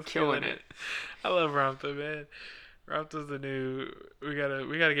 Ramtha's killing it. I love Ramtha, man. Ramtha's the new. We gotta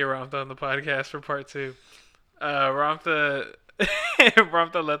get Ramtha on the podcast for part 2. Ramtha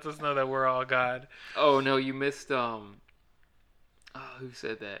Ramtha lets us know that we're all God. Oh no, you missed. Who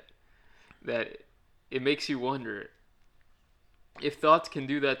said that? That it makes you wonder if thoughts can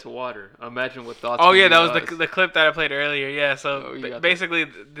do that to water. Imagine what thoughts. Oh can yeah, do that to was us. the clip that I played earlier. Yeah, so basically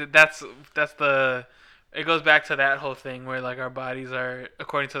that's the. It goes back to that whole thing where like our bodies are,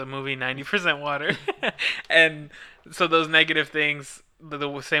 according to the movie, 90% water, and so those negative things,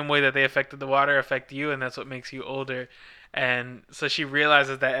 the same way that they affected the water, affect you, and that's what makes you older. And so she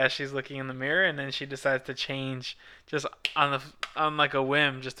realizes that as she's looking in the mirror, and then she decides to change just on like a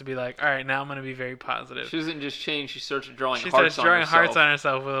whim, just to be like, all right, now I'm gonna be very positive. She doesn't just change. She starts drawing She hearts starts drawing on herself. hearts on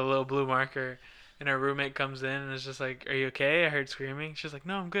herself with a little blue marker, and her roommate comes in and is just like, "Are you okay? I heard screaming." She's like,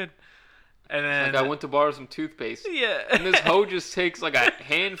 "No, I'm good." And then Like I went to borrow some toothpaste. yeah, And this hoe just takes like a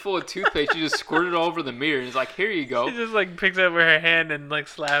handful of toothpaste. She just squirted it all over the mirror. And he's like, "Here you go." she just like picks it up with her hand and like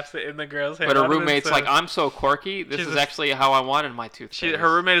slaps it in the girl's hand. But her roommate's like, "I'm so quirky. This She's is a- actually how I wanted my toothpaste."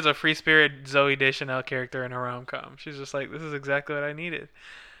 her roommate is a free spirit Zoe Deschanel character in a rom com. She's just like, "This is exactly what I needed,"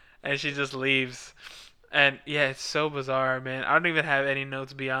 and she just leaves. And yeah, it's so bizarre, man. I don't even have any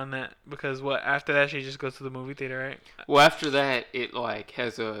notes beyond that because after that she just goes to the movie theater, right? Well, after that, it like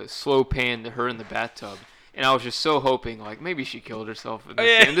has a slow pan to her in the bathtub, and I was just so hoping like maybe she killed herself in this,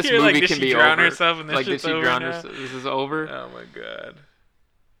 yeah, and this you're movie like, did can she be drown over. herself and this Like, did shit's she over drown now? herself? This is over. Oh my god,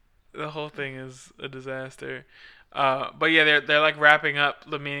 the whole thing is a disaster. But yeah, they're like wrapping up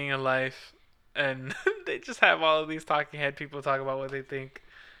the meaning of life, and they just have all of these talking head people talk about what they think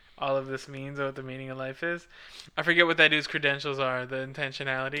all of this means or what the meaning of life is. I forget what that dude's credentials are. The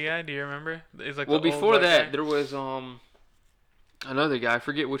intentionality guy. Do you remember? He's like Well, the old before white that, guy. there was another guy. I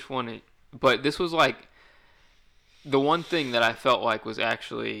forget which one, but this was like the one thing that I felt like was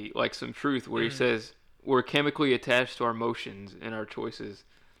actually like some truth, where he says we're chemically attached to our emotions and our choices,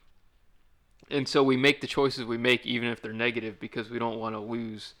 and so we make the choices we make even if they're negative because we don't want to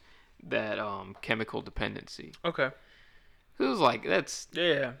lose that chemical dependency. Okay. It was like that's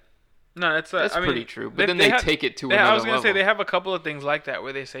Yeah. No, that's That's I mean, pretty true. But then they take it to I another was gonna say level. they have a couple of things like that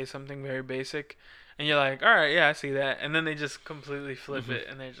where they say something very basic, and you're like, all right, yeah, I see that, and then they just completely flip it,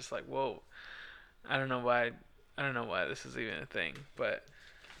 and they're just like, whoa, I don't know why this is even a thing, but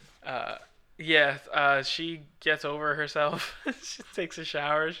she gets over herself. She takes a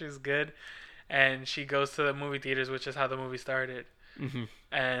shower. She's good, and she goes to the movie theaters, which is how the movie started. Mm-hmm.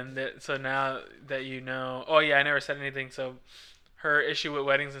 And so now that you know, oh yeah, I never said anything. So her issue with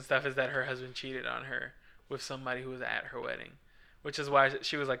weddings and stuff is that her husband cheated on her with somebody who was at her wedding, which is why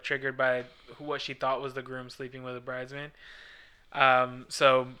she was like triggered by what she thought was the groom sleeping with a bridesmaid.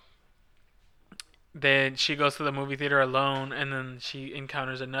 So then she goes to the movie theater alone, and then she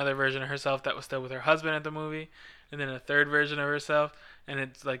encounters another version of herself that was still with her husband at the movie, and then a third version of herself, and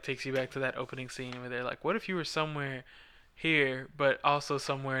it like takes you back to that opening scene where they're like, what if you were somewhere here but also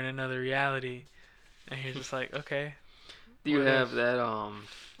somewhere in another reality? And you're just like, okay. Do you have that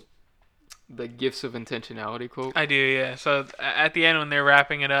the gifts of intentionality quote? I do, yeah. So at the end when they're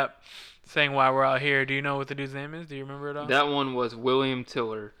wrapping it up, saying why we're all here, do you know what the dude's name is? Do you remember it all? That one was William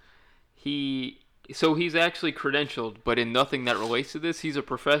Tiller. So he's actually credentialed, but in nothing that relates to this, he's a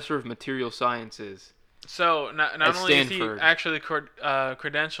professor of material sciences. So not At only is Stanford. he actually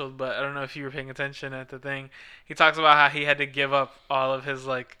credentialed, but I don't know if you were paying attention at the thing. He talks about how he had to give up all of his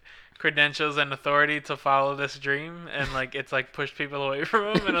like credentials and authority to follow this dream, and like it's like pushed people away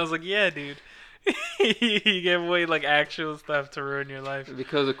from him. And I was like, yeah, dude, you gave away like actual stuff to ruin your life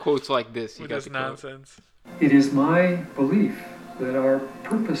Because of quotes like this, you with got this the quote. nonsense. It is my belief that our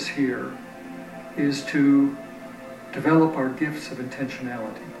purpose here is to develop our gifts of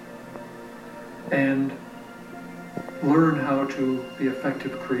intentionality and learn how to be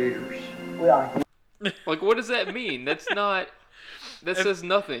effective creators. We are Like, what does that mean? That's not. That says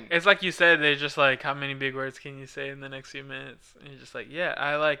nothing. It's like you said, they're just like, how many big words can you say in the next few minutes? And you're just like, yeah,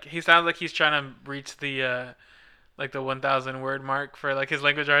 I like. He sounds like he's trying to reach the like the 1,000 word mark for like his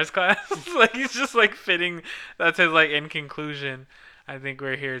language arts class. Like he's just like fitting. That's his like in conclusion. I think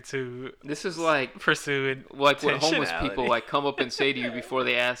we're here to This is like pursue it. what homeless intentionality. people like come up and say to you before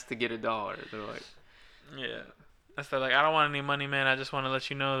they ask to get $1. They're like, Yeah. That's the, like, I don't want any money, man. I just want to let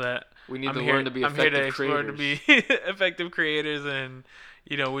you know that we need I'm to here, learn to be I'm here effective to explore creators. to be effective creators, and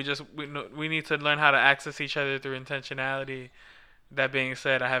you know, we need to learn how to access each other through intentionality. That being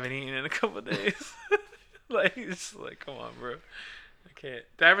said, I haven't eaten in a couple of days. Like, it's like, come on, bro. I can't.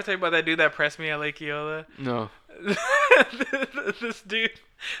 Did I ever tell you about that dude that pressed me at Lake Eola? No. This dude.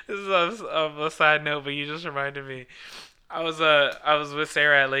 This is a side note, but you just reminded me. I was with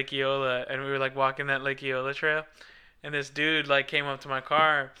Sarah at Lake Eola, and we were like walking that Lake Eola trail, and this dude like came up to my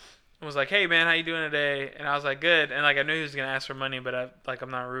car and was like, "Hey man, how you doing today?" And I was like, "Good." And like I knew he was gonna ask for money, but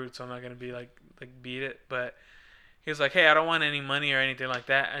I'm not rude, so I'm not gonna be like beat it. But he was like, "Hey, I don't want any money or anything like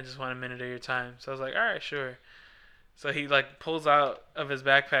that. I just want a minute of your time." So I was like, "All right, sure." So he like pulls out of his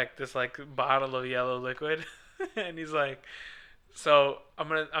backpack this like bottle of yellow liquid, and he's like, "So I'm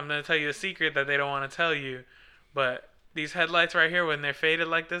gonna tell you a secret that they don't want to tell you, but these headlights right here, when they're faded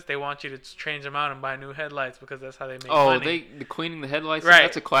like this, they want you to change them out and buy new headlights because that's how they make money." The cleaning the headlights. Right.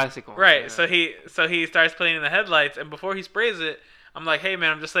 That's a classic one. Right. Yeah. So he starts cleaning the headlights, and before he sprays it, I'm like, "Hey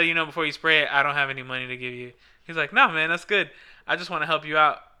man, I'm just letting you know before you spray it, I don't have any money to give you." He's like, "No man, that's good. I just want to help you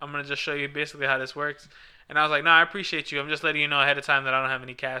out. I'm gonna just show you basically how this works." And I was like, "No, I appreciate you. I'm just letting you know ahead of time that I don't have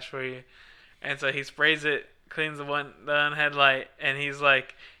any cash for you." And so he sprays it, cleans the headlight, and he's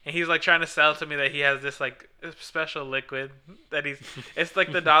like trying to sell to me that he has this like special liquid that it's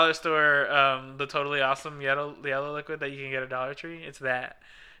like the dollar store the totally awesome yellow liquid that you can get at Dollar Tree. It's that.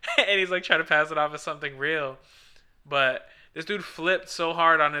 And he's like trying to pass it off as something real. But this dude flipped so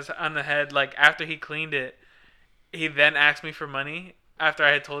hard on the head, like after he cleaned it, he then asked me for money after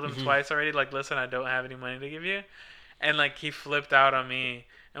I had told him twice already, like, "Listen, I don't have any money to give you." And like he flipped out on me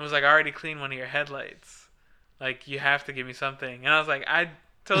and was like, "I already cleaned one of your headlights. Like, you have to give me something." And I was like, "I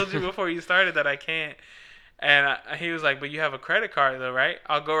told you before you started that I can't." And he was like, "But you have a credit card though, right?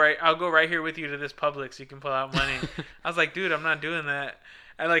 I'll go right here with you to this Publix. You can pull out money." I was like, "Dude, I'm not doing that."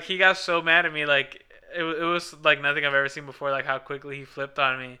 And like he got so mad at me, like it was like nothing I've ever seen before, like how quickly he flipped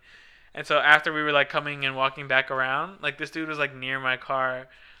on me. And so after we were like coming and walking back around, like this dude was like near my car,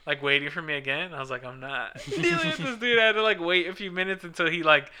 like waiting for me again. I was like, "I'm not dealing with this dude." I had to like wait a few minutes until he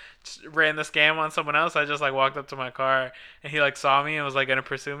like ran the scam on someone else. I just like walked up to my car and he like saw me and was like gonna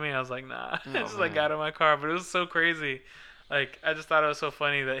pursue me. I was like, "Nah." I just like got in my car, but it was so crazy. Like I just thought it was so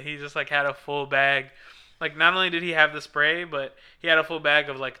funny that he just like had a full bag. Like not only did he have the spray, but he had a full bag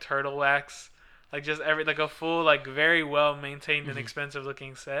of like turtle wax, like just like a full like very well maintained and expensive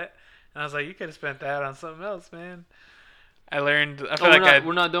looking set. And I was like, "You could have spent that on something else, man." I learned. I feel like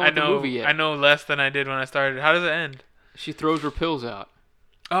we're not done with the movie yet. I know less than I did when I started. How does it end? She throws her pills out.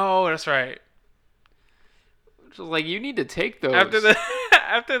 Oh, that's right. Just like, you need to take those. After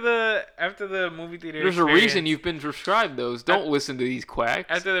the movie theater. There's a reason you've been prescribed those. Don't listen to these quacks.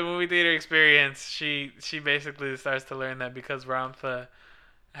 After the movie theater experience, she basically starts to learn that because Ramtha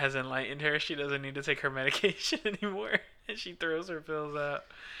has enlightened her, she doesn't need to take her medication anymore, and she throws her pills out.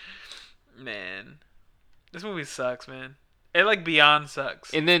 Man, this movie sucks, man. It like beyond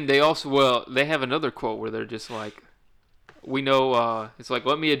sucks. And then they have another quote where they're just like, "We know." It's like,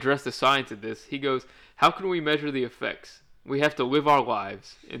 "Let me address the science of this." He goes, "How can we measure the effects? We have to live our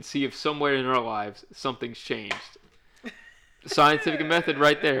lives and see if somewhere in our lives something's changed." Scientific method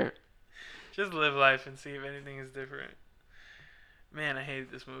right there. Just live life and see if anything is different. Man, I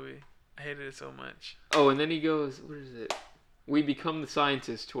hated this movie. I hated it so much. Oh, and then he goes, what is it? "We become the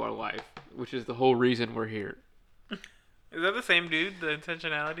scientists to our life, which is the whole reason we're here." Is that the same dude? The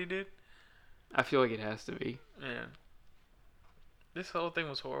intentionality dude? I feel like it has to be. Man. This whole thing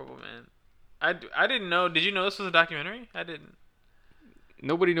was horrible, man. I didn't know. Did you know this was a documentary? I didn't.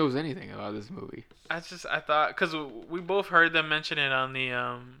 Nobody knows anything about this movie. I thought, because we both heard them mention it on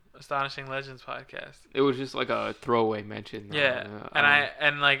the Astonishing Legends podcast. It was just like a throwaway mention. Yeah, I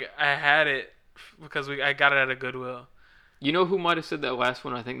had it because I got it at a Goodwill. You know who might have said that last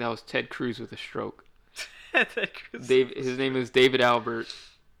one? I think that was Ted Cruz with a stroke. Ted Cruz. His name is David Albert.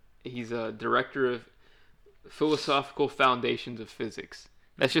 He's a director of Philosophical Foundations of Physics.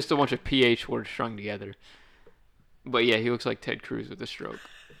 That's just a bunch of PH words strung together. But yeah, he looks like Ted Cruz with a stroke.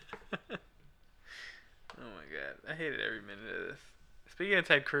 Oh my god, I hated every minute of this. Speaking of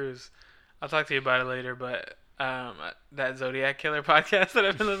Ted Cruz, I'll talk to you about it later, but that Zodiac Killer podcast that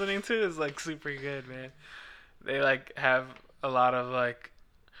I've been listening to is like super good, man. They like have a lot of like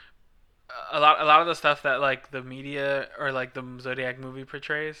a lot of the stuff that like the media or like the Zodiac movie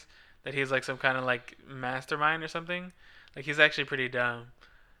portrays, that he's like some kind of like mastermind or something. Like he's actually pretty dumb.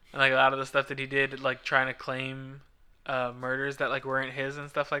 And like a lot of the stuff that he did, like trying to claim murders that like weren't his and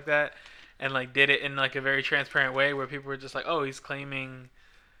stuff like that, and like did it in like a very transparent way where people were just like, "Oh, he's claiming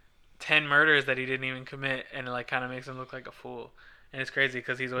 10 murders that he didn't even commit," and it like kind of makes him look like a fool. And it's crazy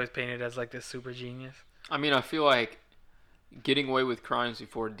because he's always painted as like this super genius. I mean, I feel like getting away with crimes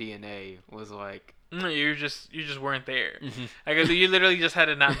before DNA was like, you just weren't there. I guess you literally just had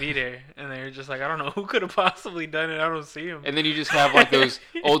to not be there, and they were just like, "I don't know who could have possibly done it. I don't see him." And then you just have like those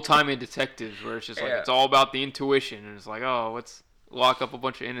old-timey detectives where it's just like, it's all about the intuition, and it's like, "Oh, let's lock up a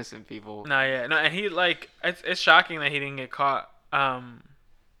bunch of innocent people." No, and he like it's shocking that he didn't get caught.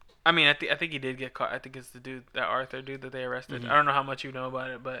 I mean, I think he did get caught. I think it's the dude, that Arthur dude that they arrested. I don't know how much you know about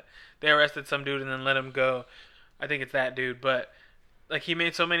it, but they arrested some dude and then let him go. I think it's that dude, but like he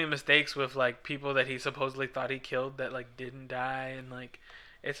made so many mistakes with like people that he supposedly thought he killed that like didn't die, and like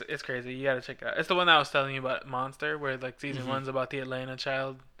it's crazy. You gotta check it out. It's the one that I was telling you about, Monster, where like season 1's about the Atlanta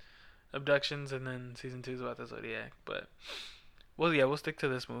child abductions, and then season 2's about the Zodiac. But well, yeah, we'll stick to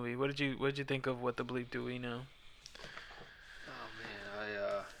this movie. What did you think of What the Bleep Do We Know?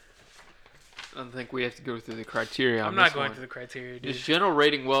 I don't think we have to go through the criteria. I'm not going through the criteria, dude. Just general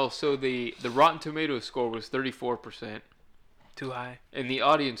rating. Well, so the Rotten Tomatoes score was 34%. Too high. And the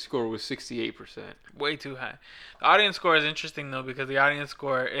audience score was 68%. Way too high. The audience score is interesting though, because the audience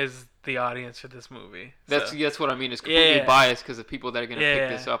score is the audience for this movie. That's what I mean. It's completely biased, because the people that are gonna pick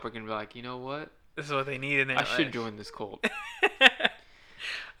this up are gonna be like, you know what? This is what they need in their life. I should join this cult.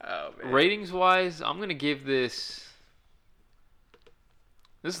 Oh, man. Ratings wise, I'm gonna give this.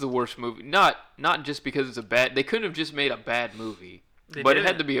 This is the worst movie. Not just because it's a bad. They couldn't have just made a bad movie. But it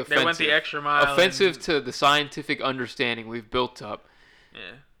had to be offensive. They went the extra mile. Offensive to the scientific understanding we've built up.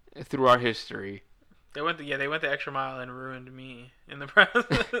 Yeah. Through our history. They went the extra mile and ruined me in the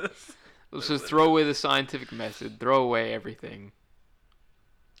process. Let's just throw away the scientific method. Throw away everything.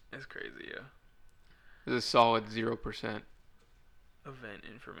 It's crazy, yeah. This is a solid 0%. Event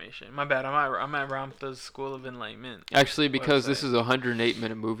information. My bad. I'm at Ramtha's School of Enlightenment. Actually, because this is a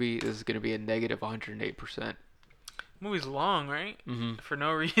 108-minute movie, this is going to be a negative 108%. Movie's long, right? Mm-hmm. For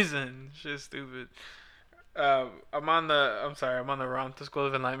no reason. It's just stupid. I'm on the Ramtha School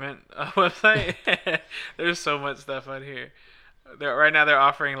of Enlightenment website. There's so much stuff on here. Right now they're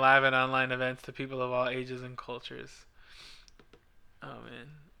offering live and online events to people of all ages and cultures. Oh man,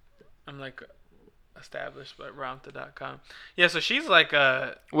 I'm like established by Ramtha.com. Yeah, so she's like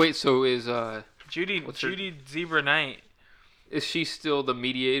Wait, so is Judy Zebra Knight. Is she still the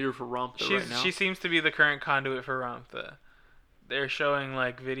mediator for Ramtha right now? She seems to be the current conduit for Ramtha. They're showing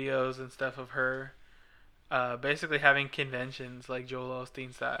like videos and stuff of her basically having conventions like Joel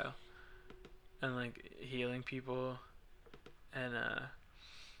Osteen style and like healing people, and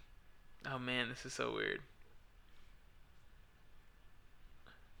oh man, this is so weird.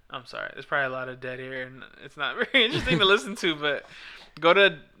 I'm sorry, there's probably a lot of dead air and it's not very interesting to listen to, but go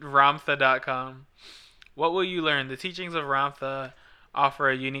to Ramtha.com. What will you learn? The teachings of Ramtha offer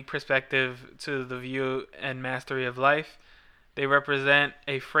a unique perspective to the view and mastery of life. They represent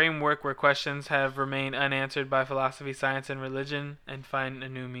a framework where questions have remained unanswered by philosophy, science, and religion and find a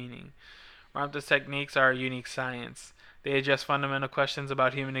new meaning. Ramtha's techniques are a unique science. They address fundamental questions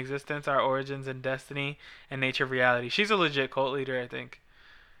about human existence, our origins and destiny, and nature of reality. She's a legit cult leader, I think.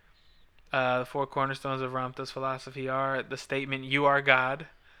 The 4 cornerstones of Ramtha's philosophy are the statement, "You are God,"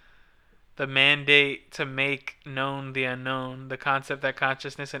 the mandate to make known the unknown, the concept that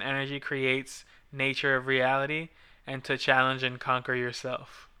consciousness and energy creates nature of reality, and to challenge and conquer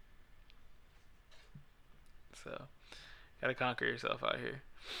yourself. So, gotta conquer yourself out here.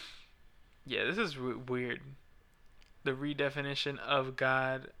 Yeah, this is weird. The redefinition of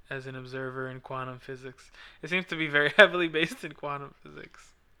God as an observer in quantum physics. It seems to be very heavily based in quantum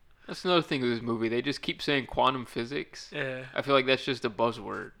physics. That's another thing with this movie. They just keep saying quantum physics. Yeah. I feel like that's just a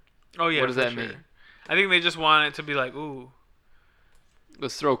buzzword. Oh, yeah. What does that mean? I think they just want it to be like, ooh.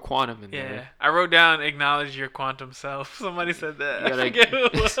 Let's throw quantum in there. Yeah. I wrote down, acknowledge your quantum self. Somebody said that. You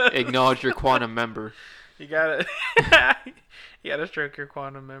gotta acknowledge your quantum member. You gotta stroke your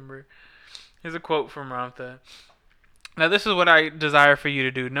quantum member. Here's a quote from Ramtha. Now, this is what I desire for you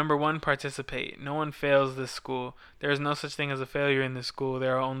to do. Number 1, participate. No one fails this school. There is no such thing as a failure in this school.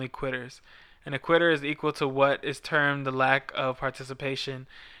 There are only quitters. And a quitter is equal to what is termed the lack of participation.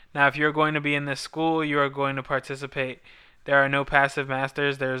 Now, if you're going to be in this school, you are going to participate. There are no passive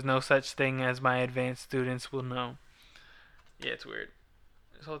masters. There is no such thing as my advanced students will know. Yeah, it's weird.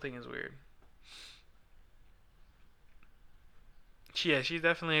 This whole thing is weird. Yeah, she's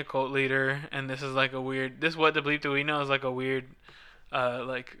definitely a cult leader, and this is like a weird. This What the Bleep Do We Know is like a weird,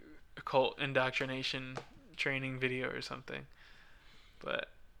 like cult indoctrination training video or something. But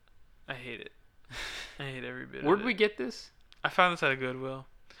I hate it. I hate every bit of it. Where'd we get this? I found this at a Goodwill.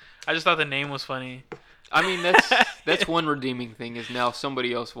 I just thought the name was funny. I mean, that's one redeeming thing is now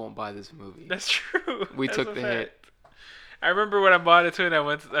somebody else won't buy this movie. That's true. We took the hit. I remember when I bought it too, and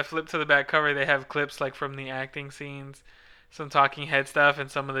I flipped to the back cover. They have clips like from the acting scenes, some Talking Head stuff,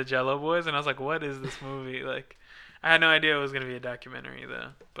 and some of the Jello Boys, and I was like, "What is this movie?" Like, I had no idea it was gonna be a documentary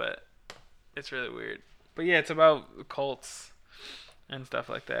though, but it's really weird. But yeah, it's about cults and stuff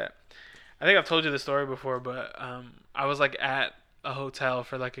like that. I think I've told you the story before, but I was like at a hotel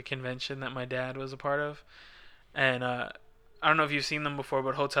for like a convention that my dad was a part of, and I don't know if you've seen them before,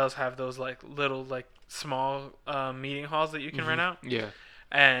 but hotels have those like little like small meeting halls that you can rent out. Yeah.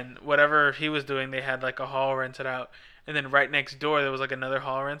 And whatever he was doing, they had like a hall rented out, and then right next door there was like another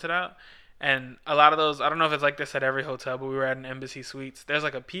hall rented out. And a lot of those, I don't know if it's like this at every hotel, but we were at an Embassy Suites. There's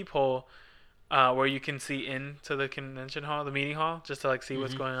like a peephole where you can see into the convention hall, the meeting hall, just to like see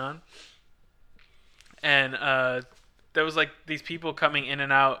what's going on. And there was like these people coming in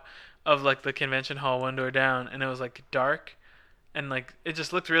and out of like the convention hall one door down, and it was like dark, and like it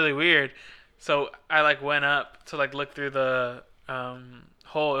just looked really weird. So I like went up to like look through the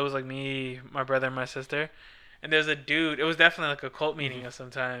hole. It was like me, my brother, and my sister. And there's a dude. It was definitely like a cult meeting of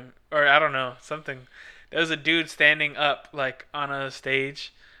some time, or I don't know, something. There was a dude standing up like on a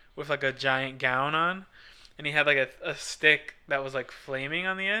stage with like a giant gown on, and he had like a stick that was like flaming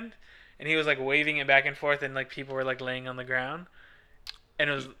on the end, and he was like waving it back and forth, and like people were like laying on the ground, and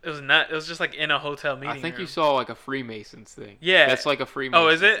it was nut. It was just like in a hotel meeting. I think room. you saw like a Freemasons thing. Yeah, that's like a Freemason. Oh,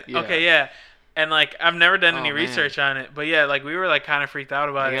 is it? Yeah. Okay, yeah. And like I've never done any man. research on it, but yeah, like we were like kind of freaked out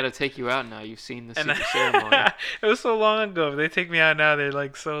about I it. gotta take you out now. You've seen the And secret ceremony. it was so long ago. If they take me out now, they're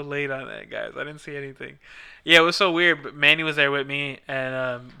like so late on that, guys. I didn't see anything. Yeah, it was so weird. But Manny was there with me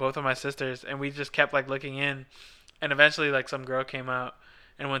and both of my sisters, and we just kept like looking in. And eventually, like some girl came out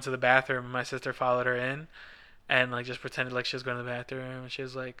and went to the bathroom, and my sister followed her in, and like just pretended like she was going to the bathroom. And she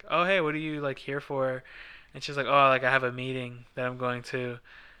was like, "Oh, hey, what are you like here for?" And she was like, "Oh, like I have a meeting that I'm going to."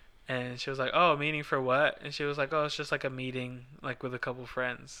 And she was like, "Oh, a meeting for what?" And she was like, "Oh, it's just like a meeting, like with a couple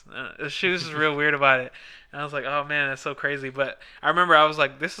friends." She was just real weird about it. And I was like, "Oh man, that's so crazy." But I remember I was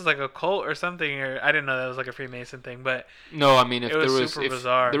like, "This is like a cult or something," or I didn't know that was like a Freemason thing. But no, I mean, if it was there was super if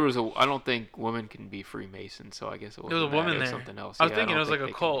bizarre. there was a, I don't think women can be Freemasons, so I guess it There was wasn't a woman that. It was there. something else. I was Yeah, thinking it don't was like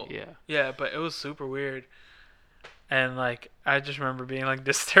think a they cult. can, yeah. Yeah, but it was super weird. And like I just remember being like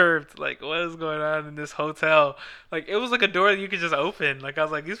disturbed, like what is going on in this hotel? Like it was like a door that you could just open. Like I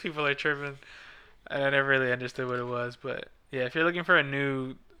was like, these people are tripping. And I never really understood what it was, but yeah, if you're looking for a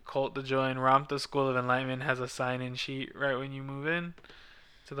new cult to join, Ramtha School of Enlightenment has a sign-in sheet right when you move in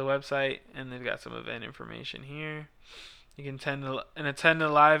to the website, and they've got some event information here. You can attend a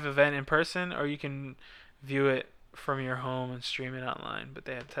live event in person, or you can view it from your home and stream it online. But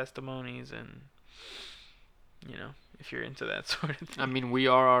they have testimonies, and you know, if you're into that sort of thing. I mean, we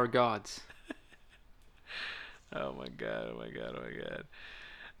are our gods. Oh my god! Oh my god! Oh my god!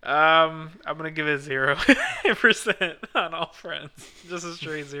 I'm gonna give it 0% on all friends. Just a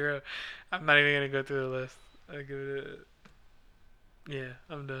straight 0. I'm not even gonna go through the list. I give it yeah,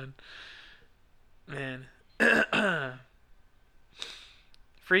 I'm done. Man.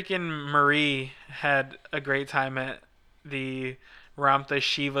 Freaking Marie had a great time at the Ramtha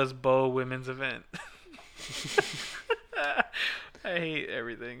Shiva's Bow women's event. I hate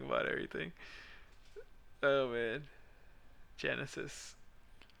everything about everything. Oh man. Genesis.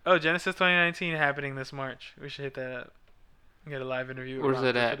 Oh, Genesis 2019 happening this March. We should hit that up. Get a live interview. Where's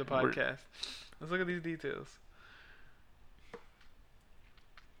it at? For the podcast. Let's look at these details.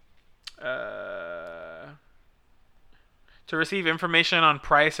 To receive information on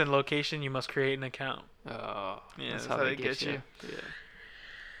price and location, you must create an account. Oh, yeah, that's how they get you.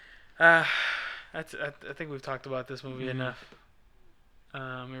 Yeah. I think we've talked about this movie enough. It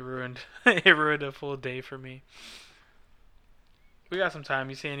ruined a full day for me. We got some time.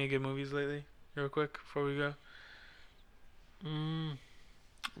 You see any good movies lately? Real quick before we go.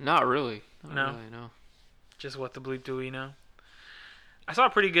 Not really. No. No. Just what the bleep do we know? I saw a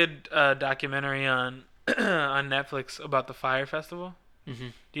pretty good documentary on on Netflix about the Fire Festival. Mm-hmm.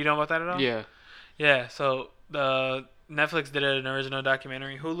 Do you know about that at all? Yeah. Yeah. So the Netflix did an original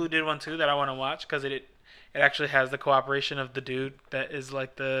documentary. Hulu did one too that I want to watch because it actually has the cooperation of the dude that is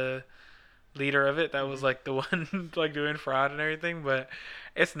like the leader of it, that was like the one like doing fraud and everything. But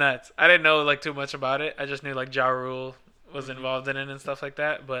it's nuts. I didn't know like too much about it. I just knew like Ja Rule was involved in it and stuff like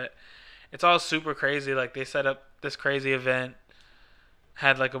that. But it's all super crazy. Like they set up this crazy event,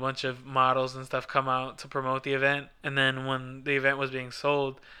 had like a bunch of models and stuff come out to promote the event, and then when the event was being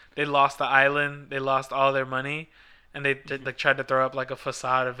sold, they lost the island, they lost all their money, and they like tried to throw up like a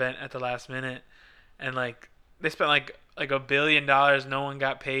facade event at the last minute, and like they spent like $1 billion. No one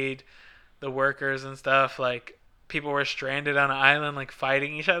got paid. The workers and stuff, like people were stranded on an island like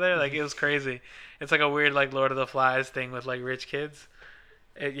fighting each other. Like it was crazy. It's like a weird like Lord of the Flies thing with like rich kids.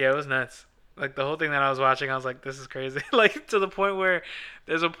 It was nuts. Like the whole thing that I was watching, I was like, this is crazy. Like to the point where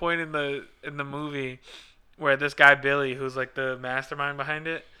there's a point in the movie where this guy Billy, who's like the mastermind behind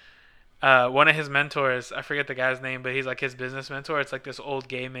it, one of his mentors, I forget the guy's name, but he's like his business mentor. It's like this old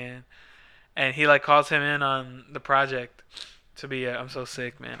gay man, and he like calls him in on the project to be I'm so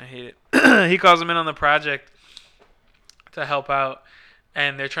sick, man. I hate it. He calls him in on the project to help out,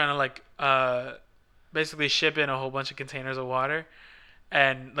 and they're trying to like basically ship in a whole bunch of containers of water,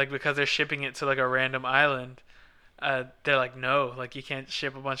 and like because they're shipping it to like a random island, they're like, no, like you can't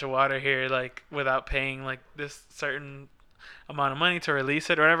ship a bunch of water here like without paying like this certain amount of money to release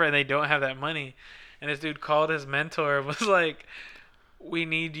it or whatever, and they don't have that money. And this dude called his mentor and was like, we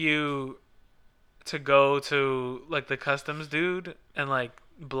need you to go to like the customs dude and like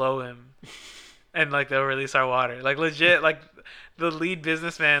blow him and like they'll release our water. Like legit, like the lead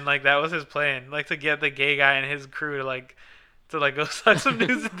businessman, like that was his plan, like to get the gay guy and his crew to like go suck some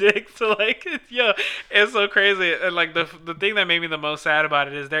dude's dick. So like yo, it's so crazy. And like the thing that made me the most sad about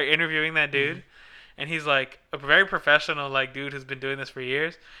it is they're interviewing that dude, and he's like a very professional like dude who's been doing this for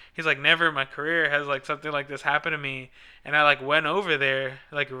years. He's like, never in my career has like something like this happened to me, and I like went over there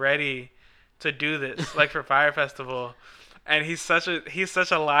like ready to do this like for Fire Festival. And he's such a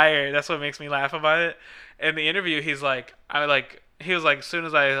liar. That's what makes me laugh about it. In the interview, he was like, as soon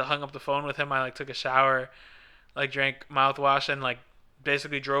as I hung up the phone with him, I like took a shower, like drank mouthwash, and like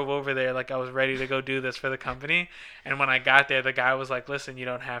basically drove over there like I was ready to go do this for the company. And when I got there, the guy was like, listen, you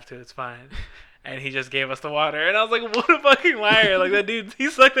don't have to, it's fine. And he just gave us the water. And I was like, what a fucking liar. Like that dude, he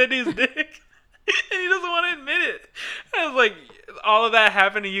sucked that dude's dick. And he doesn't want to admit it. I was like, all of that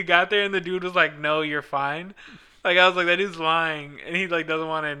happened and you got there and the dude was like, no, you're fine. Like I was like, that dude's lying, and he like doesn't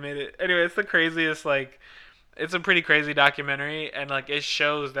want to admit it. Anyway, it's the craziest. Like, it's a pretty crazy documentary, and like it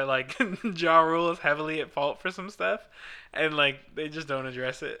shows that like Ja Rule is heavily at fault for some stuff, and like they just don't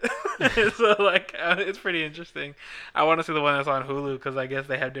address it. So like it's pretty interesting. I want to see the one that's on Hulu because I guess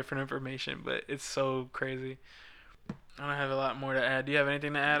they have different information, but it's so crazy. I don't have a lot more to add. Do you have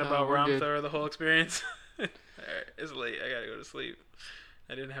anything to add about Ramtha or the whole experience? Alright, it's late. I gotta go to sleep.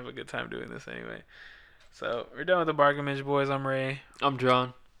 I didn't have a good time doing this anyway. So we're done with the Bargain Binge Boys. I'm Ray. I'm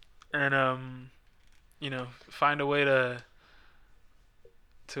John. And find a way to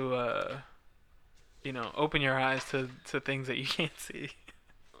open your eyes to things that you can't see.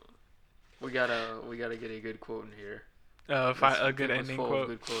 We gotta get a good quote in here. A good ending quote.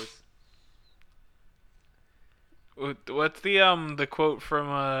 Good quotes. What's the quote from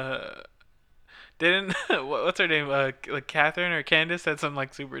didn't what's her name, like Catherine or Candace said some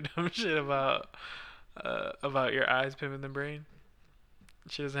like super dumb shit about your eyes pimping the brain.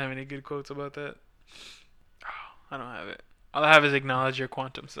 She doesn't have any good quotes about that. Oh, I don't have it. All I have is acknowledge your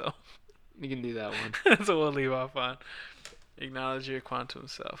quantum self. You can do that one. That's what we'll leave off on. Acknowledge your quantum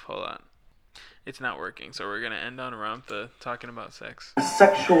self. Hold on. It's not working, so we're gonna end on Ramtha talking about sex.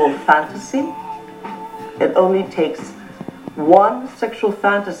 Sexual fantasy. It only takes one sexual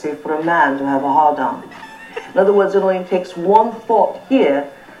fantasy for a man to have a hard-on. In other words, it only takes one thought here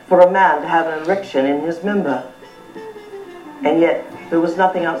for a man to have an erection in his member. And yet, there was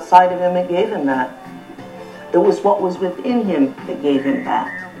nothing outside of him that gave him that. It was what was within him that gave him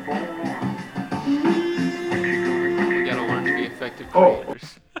that. We gotta learn to be effective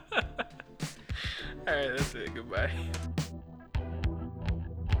creators. Alright, that's it. Goodbye.